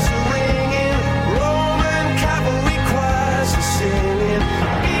bells ringing, Roman cavalry choirs are singing.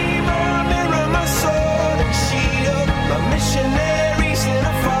 Be my mirror, my sword and shield, my missionaries in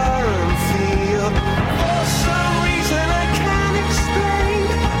a foreign field. For some reason I can't explain,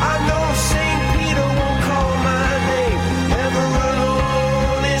 I know St. Peter won't call my name, never an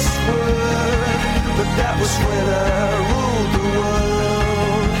honest word, but that was when I ruled the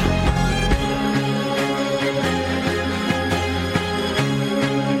world.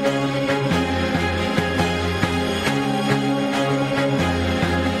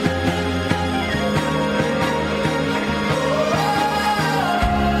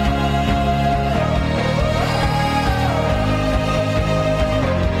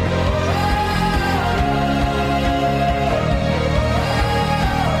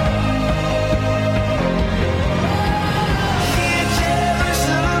 Hear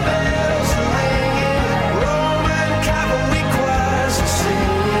Jerusalem bells ringing, Roman cavalry choirs are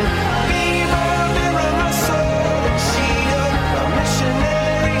singing. Be my mirror, my sword and shield, my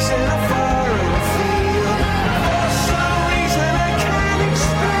missionaries in a foreign field. For some reason I can't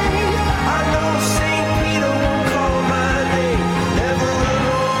explain, I know St. Peter won't call my name, never an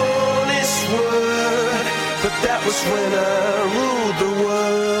honest word, but that was when I ruled the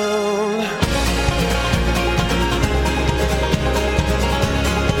world.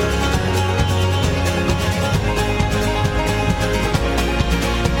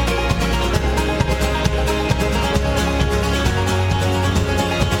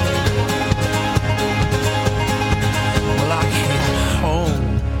 Well, I came home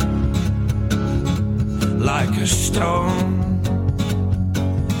like a stone,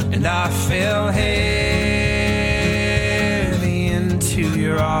 and I fell heavy into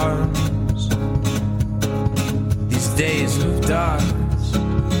your arms. These days of dust,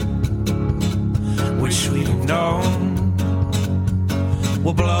 which we've known,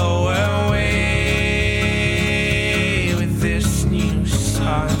 will blow away with this new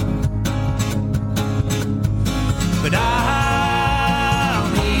sun. But I'll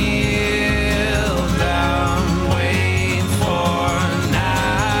kneel down, wait for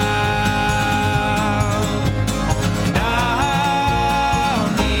now. And I'll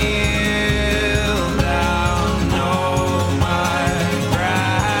kneel down, know my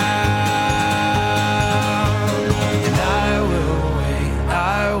ground. And I will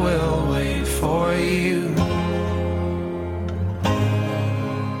wait for you.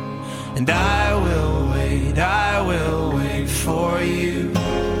 And I will wait for you.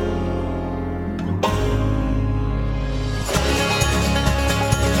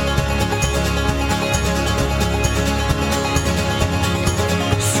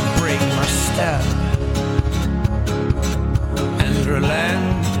 So break my step and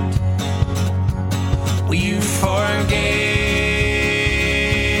relent. Well, you forgave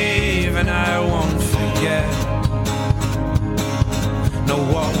and I won't forget. Know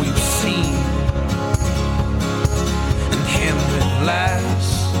what we've seen and him with less.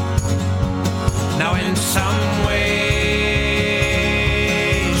 Now in some way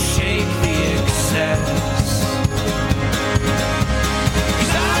shake the excess.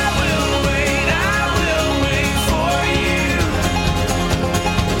 'Cause I will wait for you.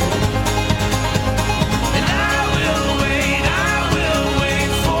 And I will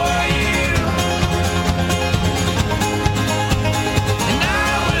wait for you. And I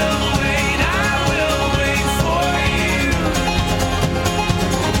will wait for you.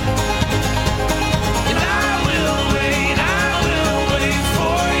 And I will wait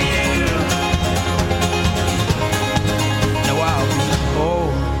for you. Now I'll be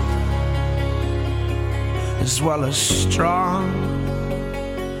bold as well as strong,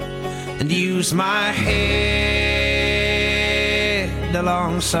 and use my head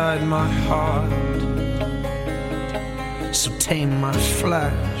alongside my heart. So tame my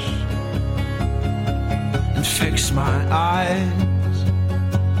flesh and fix my eyes,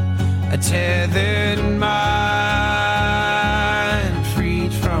 a tethered mind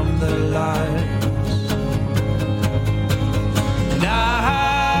freed from the lies. And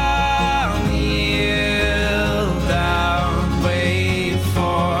I'll kneel down, wait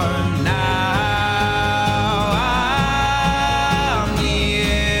for now. I'll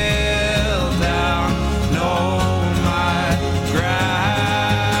kneel down, know my ground.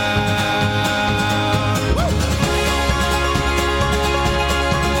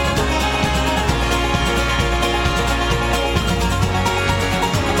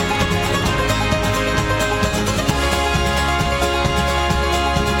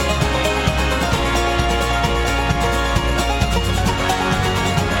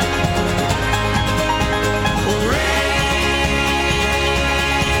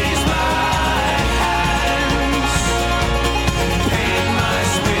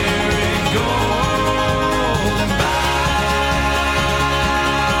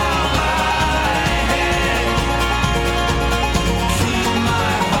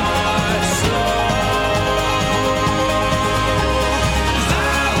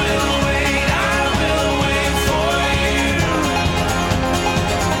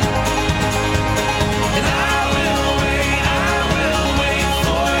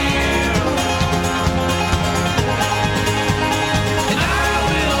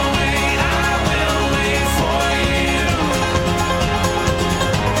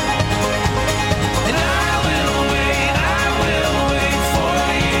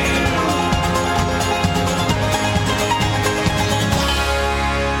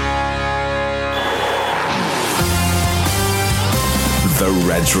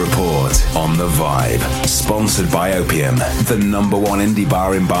 Reds Report on The Vibe. Sponsored by Opium, the number one indie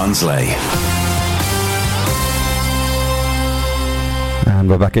bar in Barnsley. And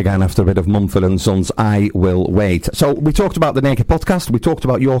we're back again after a bit of Mumford & Sons, I Will Wait. So we talked about the Naked Podcast, we talked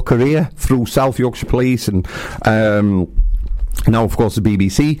about your career through South Yorkshire Police and now, of course, the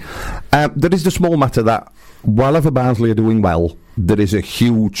BBC. There is the small matter that while ever Barnsley are doing well, there is a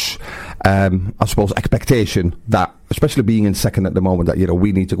huge, I suppose, expectation that, especially being in second at the moment, that, you know,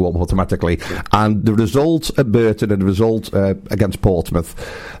 we need to go up automatically. And the result at Burton and the result against Portsmouth,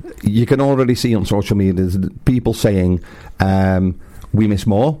 you can already see on social media people saying we miss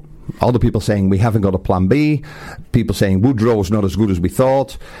more. Other people saying we haven't got a plan B. People saying Woodrow's not as good as we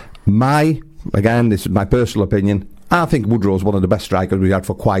thought. Again, this is my personal opinion, I think Woodrow's one of the best strikers we've had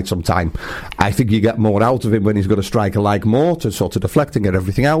for quite some time. I think you get more out of him when he's got a striker like Moore to sort of deflect and get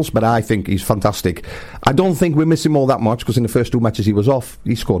everything else, but I think he's fantastic. I don't think we miss him all that much, because in the first 2 matches he was off,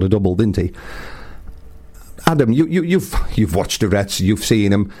 he scored a double, didn't he? Adam, you've watched the Reds, you've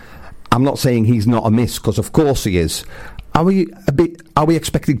seen him. I'm not saying he's not a miss, because of course he is. Are we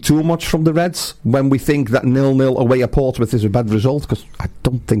expecting too much from the Reds when we think that 0-0 away at Portsmouth is a bad result? Because I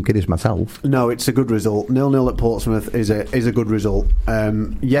don't think it is myself. No, it's a good result. 0-0 at Portsmouth is a good result.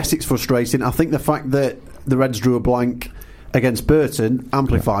 Yes, it's frustrating. I think the fact that the Reds drew a blank against Burton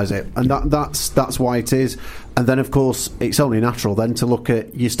amplifies it, and that's why it is. And then, of course, it's only natural then to look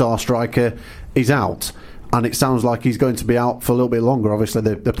at your star striker is out. And it sounds like he's going to be out for a little bit longer. Obviously,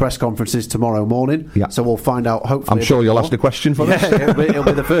 the press conference is tomorrow morning, so we'll find out, hopefully. I'm sure you'll ask the question for us. It'll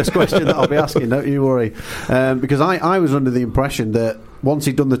be the first question that I'll be asking, don't you worry. Because I was under the impression that once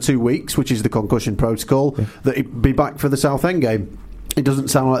he'd done the 2 weeks, which is the concussion protocol, that he'd be back for the Southend game. It doesn't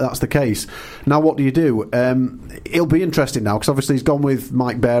sound like that's the case. Now, what do you do? It'll be interesting now, because obviously he's gone with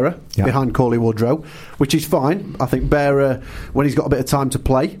Mike Bearer behind Cauley Woodrow, which is fine. I think Bearer, when he's got a bit of time to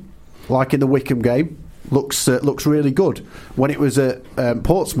play, like in the Wickham game, looks really good. When it was at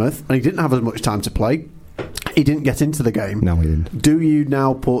Portsmouth and he didn't have as much time to play, he didn't get into the game. No, he didn't. Do you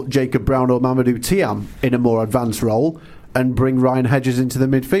now put Jacob Brown or Mamadou Thiam in a more advanced role and bring Ryan Hedges into the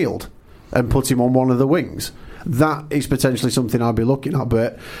midfield and put him on one of the wings? That is potentially something I'd be looking at.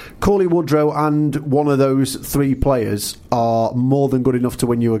 But Cauley Woodrow and one of those 3 players are more than good enough to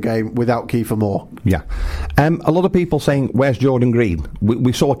win you a game without Kiefer Moore. Yeah. A lot of people saying, where's Jordan Green?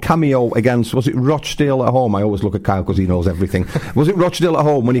 We saw a cameo against, was it Rochdale at home? I always look at Kyle because he knows everything. Was it Rochdale at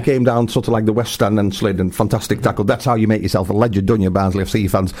home when he came down sort of like the West Stand and slid, and fantastic tackle? That's how you make yourself a legend, don't you, Barnsley FC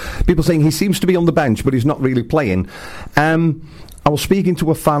fans? People saying he seems to be on the bench, but he's not really playing. I was speaking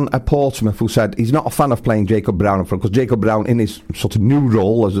to a fan at Portsmouth who said he's not a fan of playing Jacob Brown in front, because Jacob Brown, in his sort of new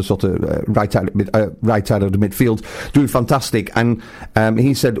role as a sort of right side of the midfield, doing fantastic. And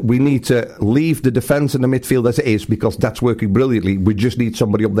he said we need to leave the defence in the midfield as it is, because that's working brilliantly. We just need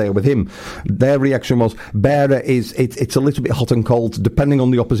somebody up there with him. Their reaction was, Bearer it's a little bit hot and cold depending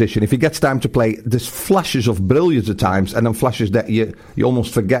on the opposition. If he gets time to play, there's flashes of brilliance at times, and then flashes that you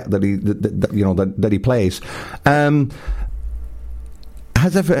almost forget that he plays.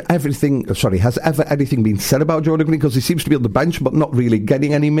 Has ever anything been said about Jordan Green? Because he seems to be on the bench but not really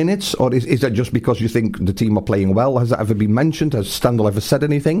getting any minutes? Or is that just because you think the team are playing well? Has that ever been mentioned? Has Standell ever said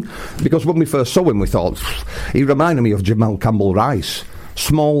anything? Because when we first saw him, we thought he reminded me of Jamal Campbell-Rice.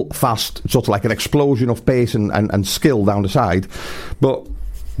 Small, fast, sort of like an explosion of pace and skill down the side. But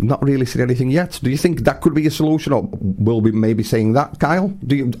not really seen anything yet. Do you think that could be a solution, or will we maybe saying that, Kyle?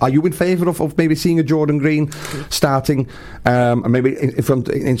 Are you in favour of maybe seeing a Jordan Green starting, and maybe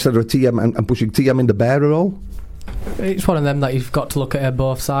instead of a TM and pushing TM in the Bearer role? It's one of them that you've got to look at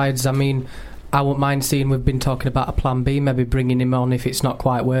both sides. I mean, I wouldn't mind seeing, we've been talking about a plan B, maybe bringing him on if it's not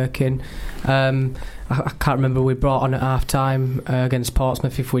quite working. I can't remember, we brought on at half time against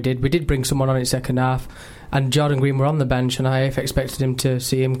Portsmouth. If we did bring someone on in second half, and Jordan Green were on the bench, and I expected him to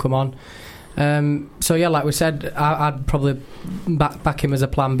see him come on. So yeah, like we said, I'd probably back him as a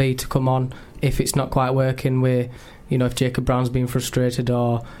plan B to come on if it's not quite working with, you know, if Jacob Brown's been frustrated,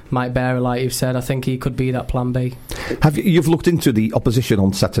 or Mike Bearer, like you've said. I think he could be that plan B. You've looked into the opposition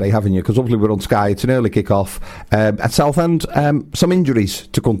on Saturday, haven't you? Because obviously we're on Sky, it's an early kick-off. At Southend, some injuries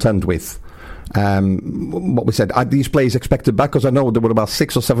to contend with. What we said, are these players expected back? Because I know there were about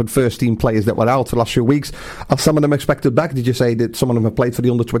 6 or 7 first-team players that were out for the last few weeks. Are some of them expected back? Did you say that some of them have played for the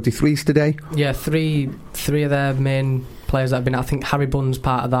under-23s today? Yeah, three of their main players that have been, I think Harry Bunn's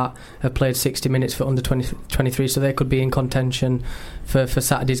part of that, have played 60 minutes for under-23, so they could be in contention for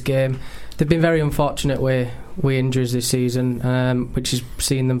Saturday's game. They've been very unfortunate with injuries this season, which is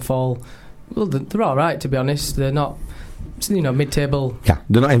seeing them fall Well, they're all right, to be honest. They're not, mid-table. Yeah,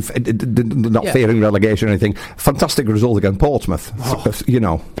 they're not fearing relegation or anything. Fantastic result against Portsmouth.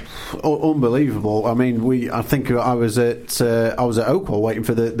 Unbelievable. I mean, I think I was at Oakwell waiting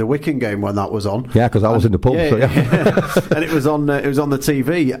for the Wigan game when that was on. Yeah, because I was in the pub. And it was on the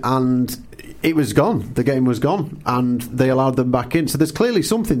TV, and it was gone. The game was gone, and they allowed them back in. So there's clearly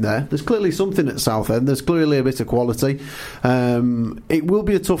something there. There's clearly something at Southend. There's clearly a bit of quality. It will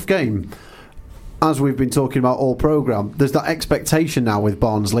be a tough game. As we've been talking about all programme, there's that expectation now with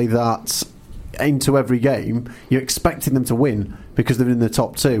Barnsley that into every game you're expecting them to win because they're in the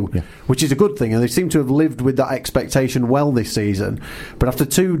top two, which is a good thing, and they seem to have lived with that expectation well this season. But after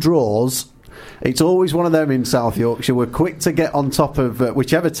 2 draws, it's always one of them in South Yorkshire. We're quick to get on top of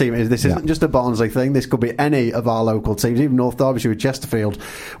whichever team it is. This isn't just a Barnsley thing. This could be any of our local teams, even North Derbyshire with Chesterfield.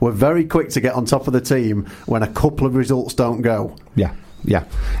 We're very quick to get on top of the team when a couple of results don't go. Yeah,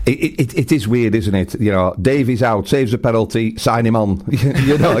 it is weird, isn't it? Davies out, saves a penalty, sign him on.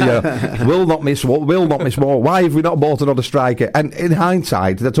 Will not miss more. Why have we not bought another striker? And in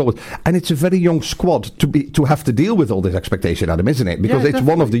hindsight, that's always. And it's a very young squad to have to deal with all this expectation, Adam, isn't it? Because it's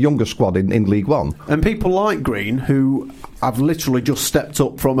one of the youngest squad in League One. And people like Green, who have literally just stepped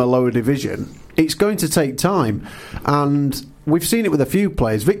up from a lower division, it's going to take time. And we've seen it with a few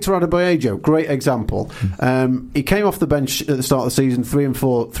players. Victor Adebayo, great example. He came off the bench at the start of the season 3 or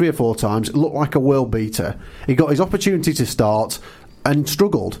 4 times. It looked like a world beater. He got his opportunity to start and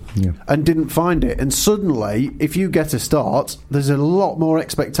struggled and didn't find it. And suddenly, if you get a start, there's a lot more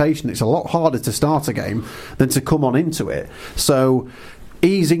expectation. It's a lot harder to start a game than to come on into it. So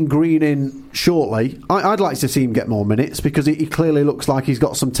easing Green in shortly, I'd like to see him get more minutes because he clearly looks like he's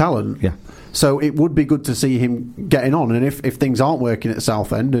got some talent. Yeah. So it would be good to see him getting on, and if things aren't working at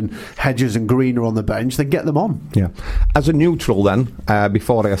Southend and Hedges and Green are on the bench, then get them on. Yeah. As a neutral, then,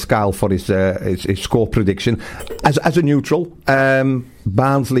 before I ask Kyle for his score prediction, as a neutral,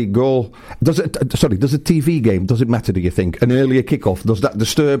 Barnsley go. Does a TV game? Does it matter? Do you think an earlier kickoff does that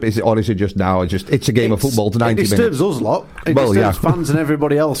disturb? Is it just now? It's a game of football. It's 90 minutes. It disturbs us a lot. It disturbs fans and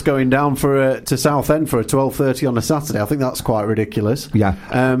everybody else going down to Southend for a 12:30 on a Saturday. I think that's quite ridiculous. Yeah.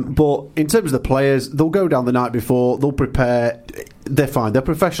 But in terms of the players, they'll go down the night before. They'll prepare. They're fine. They're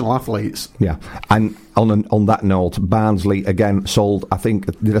professional athletes. Yeah. And on that note, Barnsley again sold, I think,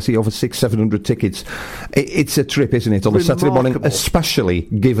 did I see over 600-700 tickets? It's a trip, isn't it, on a Saturday morning, especially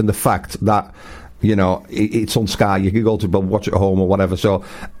given the fact that it's on Sky. You can go to watch it at home or whatever. So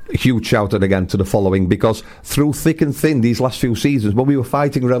huge shout out again to the following, because through thick and thin these last few seasons, when we were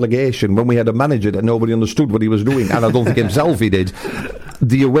fighting relegation, when we had a manager that nobody understood what he was doing, and I don't think himself he did,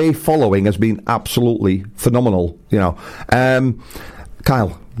 the away following has been absolutely phenomenal.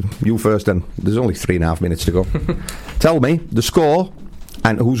 Kyle, you first then. There's only 3.5 minutes to go. Tell me the score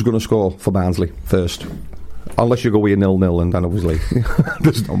and who's going to score for Barnsley first. Unless you go with a 0-0, and then obviously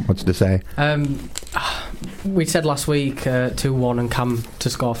there's not much to say. We said last week 2-1 and Cam to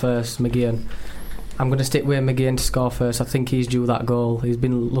score first, McGeehan. I'm going to stick with McGeehan to score first. I think he's due that goal. He's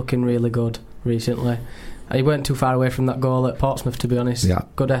been looking really good recently. He weren't too far away from that goal at Portsmouth, to be honest. Yeah.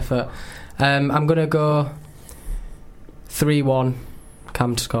 Good effort. I'm going to go 3-1,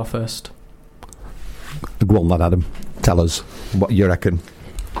 Cam to score first. Go on, lad, Adam. Tell us what you reckon.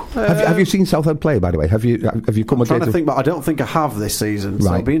 Have you seen Southend play, by the way? Have you come? I'm trying to think, but I don't think I have this season.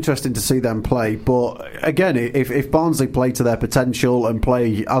 So it'll be interesting to see them play. But again, if Barnsley play to their potential and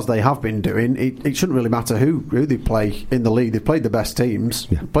play as they have been doing, it shouldn't really matter who they play in the league. They've played the best teams.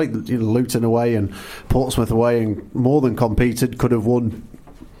 Yeah. Played Luton away and Portsmouth away, and more than competed. Could have won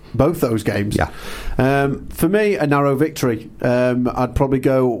both those games. Yeah. For me, a narrow victory. I'd probably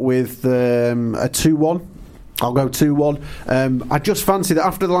go with a 2-1. I'll go 2-1. I just fancy that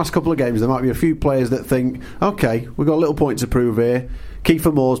after the last couple of games there might be a few players that think, okay, we've got a little point to prove here.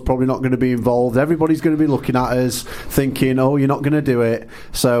 Kiefer Moore's probably not going to be involved. Everybody's going to be looking at us thinking, oh, you're not going to do it.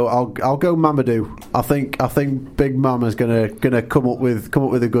 So I'll go Mamadou. I think Big Mama's going to come up with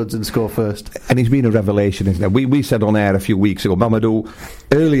the goods and score first. And he's been a revelation, isn't it? We said on air a few weeks ago, Mamadou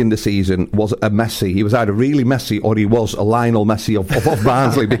early in the season was a Messi. He was either really Messi or he was a Lionel Messi of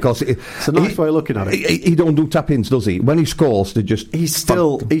Barnsley, because it's a nice way of looking at it. He don't do tap-ins, does he? When he scores, he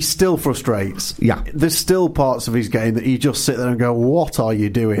still frustrates. Yeah, there's still parts of his game that you just sit there and go, what are you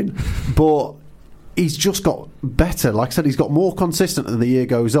doing? But he's just got better. Like I said, he's got more consistent as the year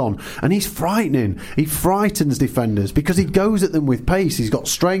goes on, and he's frightening. He frightens defenders because he goes at them with pace. He's got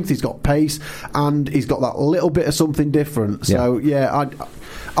strength, he's got pace, and he's got that little bit of something different. So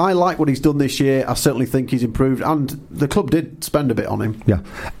I like what he's done this year. I certainly think he's improved, and the club did spend a bit on him. Yeah.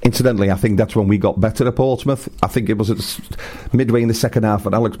 Incidentally, I think that's when we got better at Portsmouth. I think it was midway in the second half,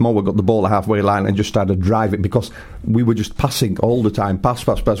 and Alex Mower got the ball at the halfway line and just started driving because we were just passing all the time. Pass,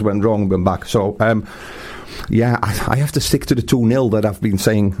 went wrong, went back. So, I have to stick to the 2-0 that I've been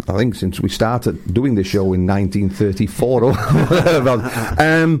saying, I think, since we started doing this show in 1934 or whatever.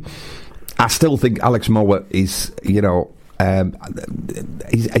 I still think Alex Mower is, he's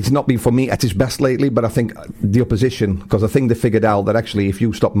not been for me at his best lately, but I think the opposition, because I think they figured out that actually if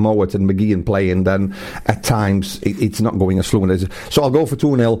you stop Mowat and McGeehan playing, then at times it's not going as fluent as it is. So I'll go for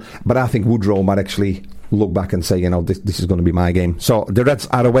 2-0, but I think Woodrow might actually look back and say, this is going to be my game. So the Reds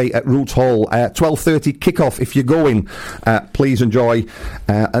are away at Roots Hall, 12:30 kickoff. If you're going, please enjoy.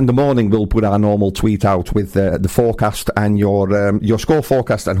 In the morning we'll put our normal tweet out with the forecast and your score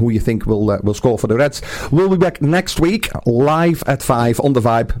forecast and who you think will score for the Reds. We'll be back next week live at 5 on the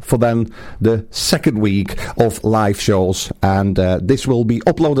Vibe for then the second week of live shows, and this will be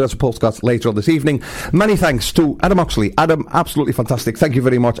uploaded as a podcast later on this evening. Many thanks to Adam Oxley. Adam, absolutely fantastic. Thank you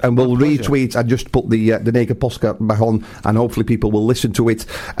very much, and we'll retweet and just put the naked podcast back on, and hopefully people will listen to it.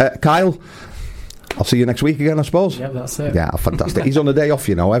 Kyle, I'll see you next week again, I suppose. Yeah, that's it. Yeah, fantastic. He's on a day off,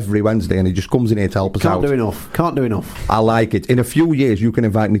 every Wednesday, and he just comes in here to help us out. Can't do enough. I like it. In a few years, you can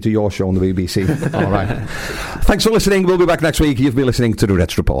invite me to your show on the BBC. All right. Thanks for listening. We'll be back next week. You've been listening to The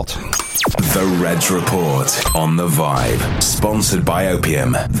Reds Report. The Reds Report on The Vibe. Sponsored by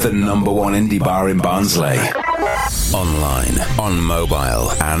Opium, the #1 indie bar in Barnsley. Online, on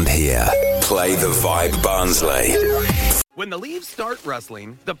mobile, and here. Play The Vibe Barnsley. When the leaves start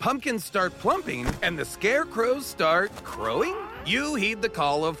rustling, the pumpkins start plumping, and the scarecrows start crowing, you heed the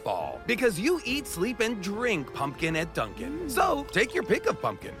call of fall. Because you eat, sleep, and drink pumpkin at Dunkin'. So, take your pick of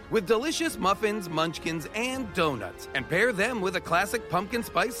pumpkin with delicious muffins, munchkins, and donuts. And pair them with a classic pumpkin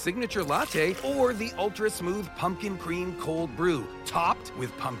spice signature latte or the ultra-smooth pumpkin cream cold brew, topped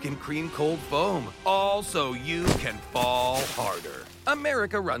with pumpkin cream cold foam. All so you can fall harder.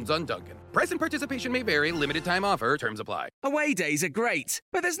 America runs on Dunkin'. Price and participation may vary. Limited time offer. Terms apply. Away days are great,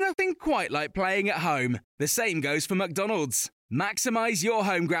 but there's nothing quite like playing at home. The same goes for McDonald's. Maximise your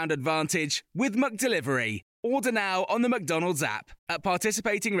home ground advantage with McDelivery. Order now on the McDonald's app. At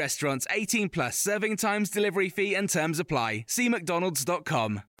participating restaurants, 18 plus, serving times, delivery fee and terms apply. See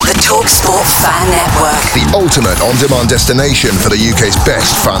mcdonalds.com. The TalkSport Fan Network. The ultimate on-demand destination for the UK's best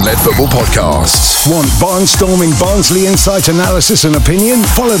fan-led football podcasts. Want barnstorming Barnsley insight, analysis and opinion?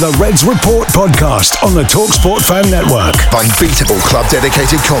 Follow the Reds Report podcast on the TalkSport Fan Network. Unbeatable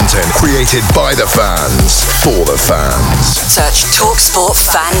club-dedicated content created by the fans, for the fans. Search TalkSport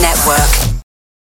Fan Network.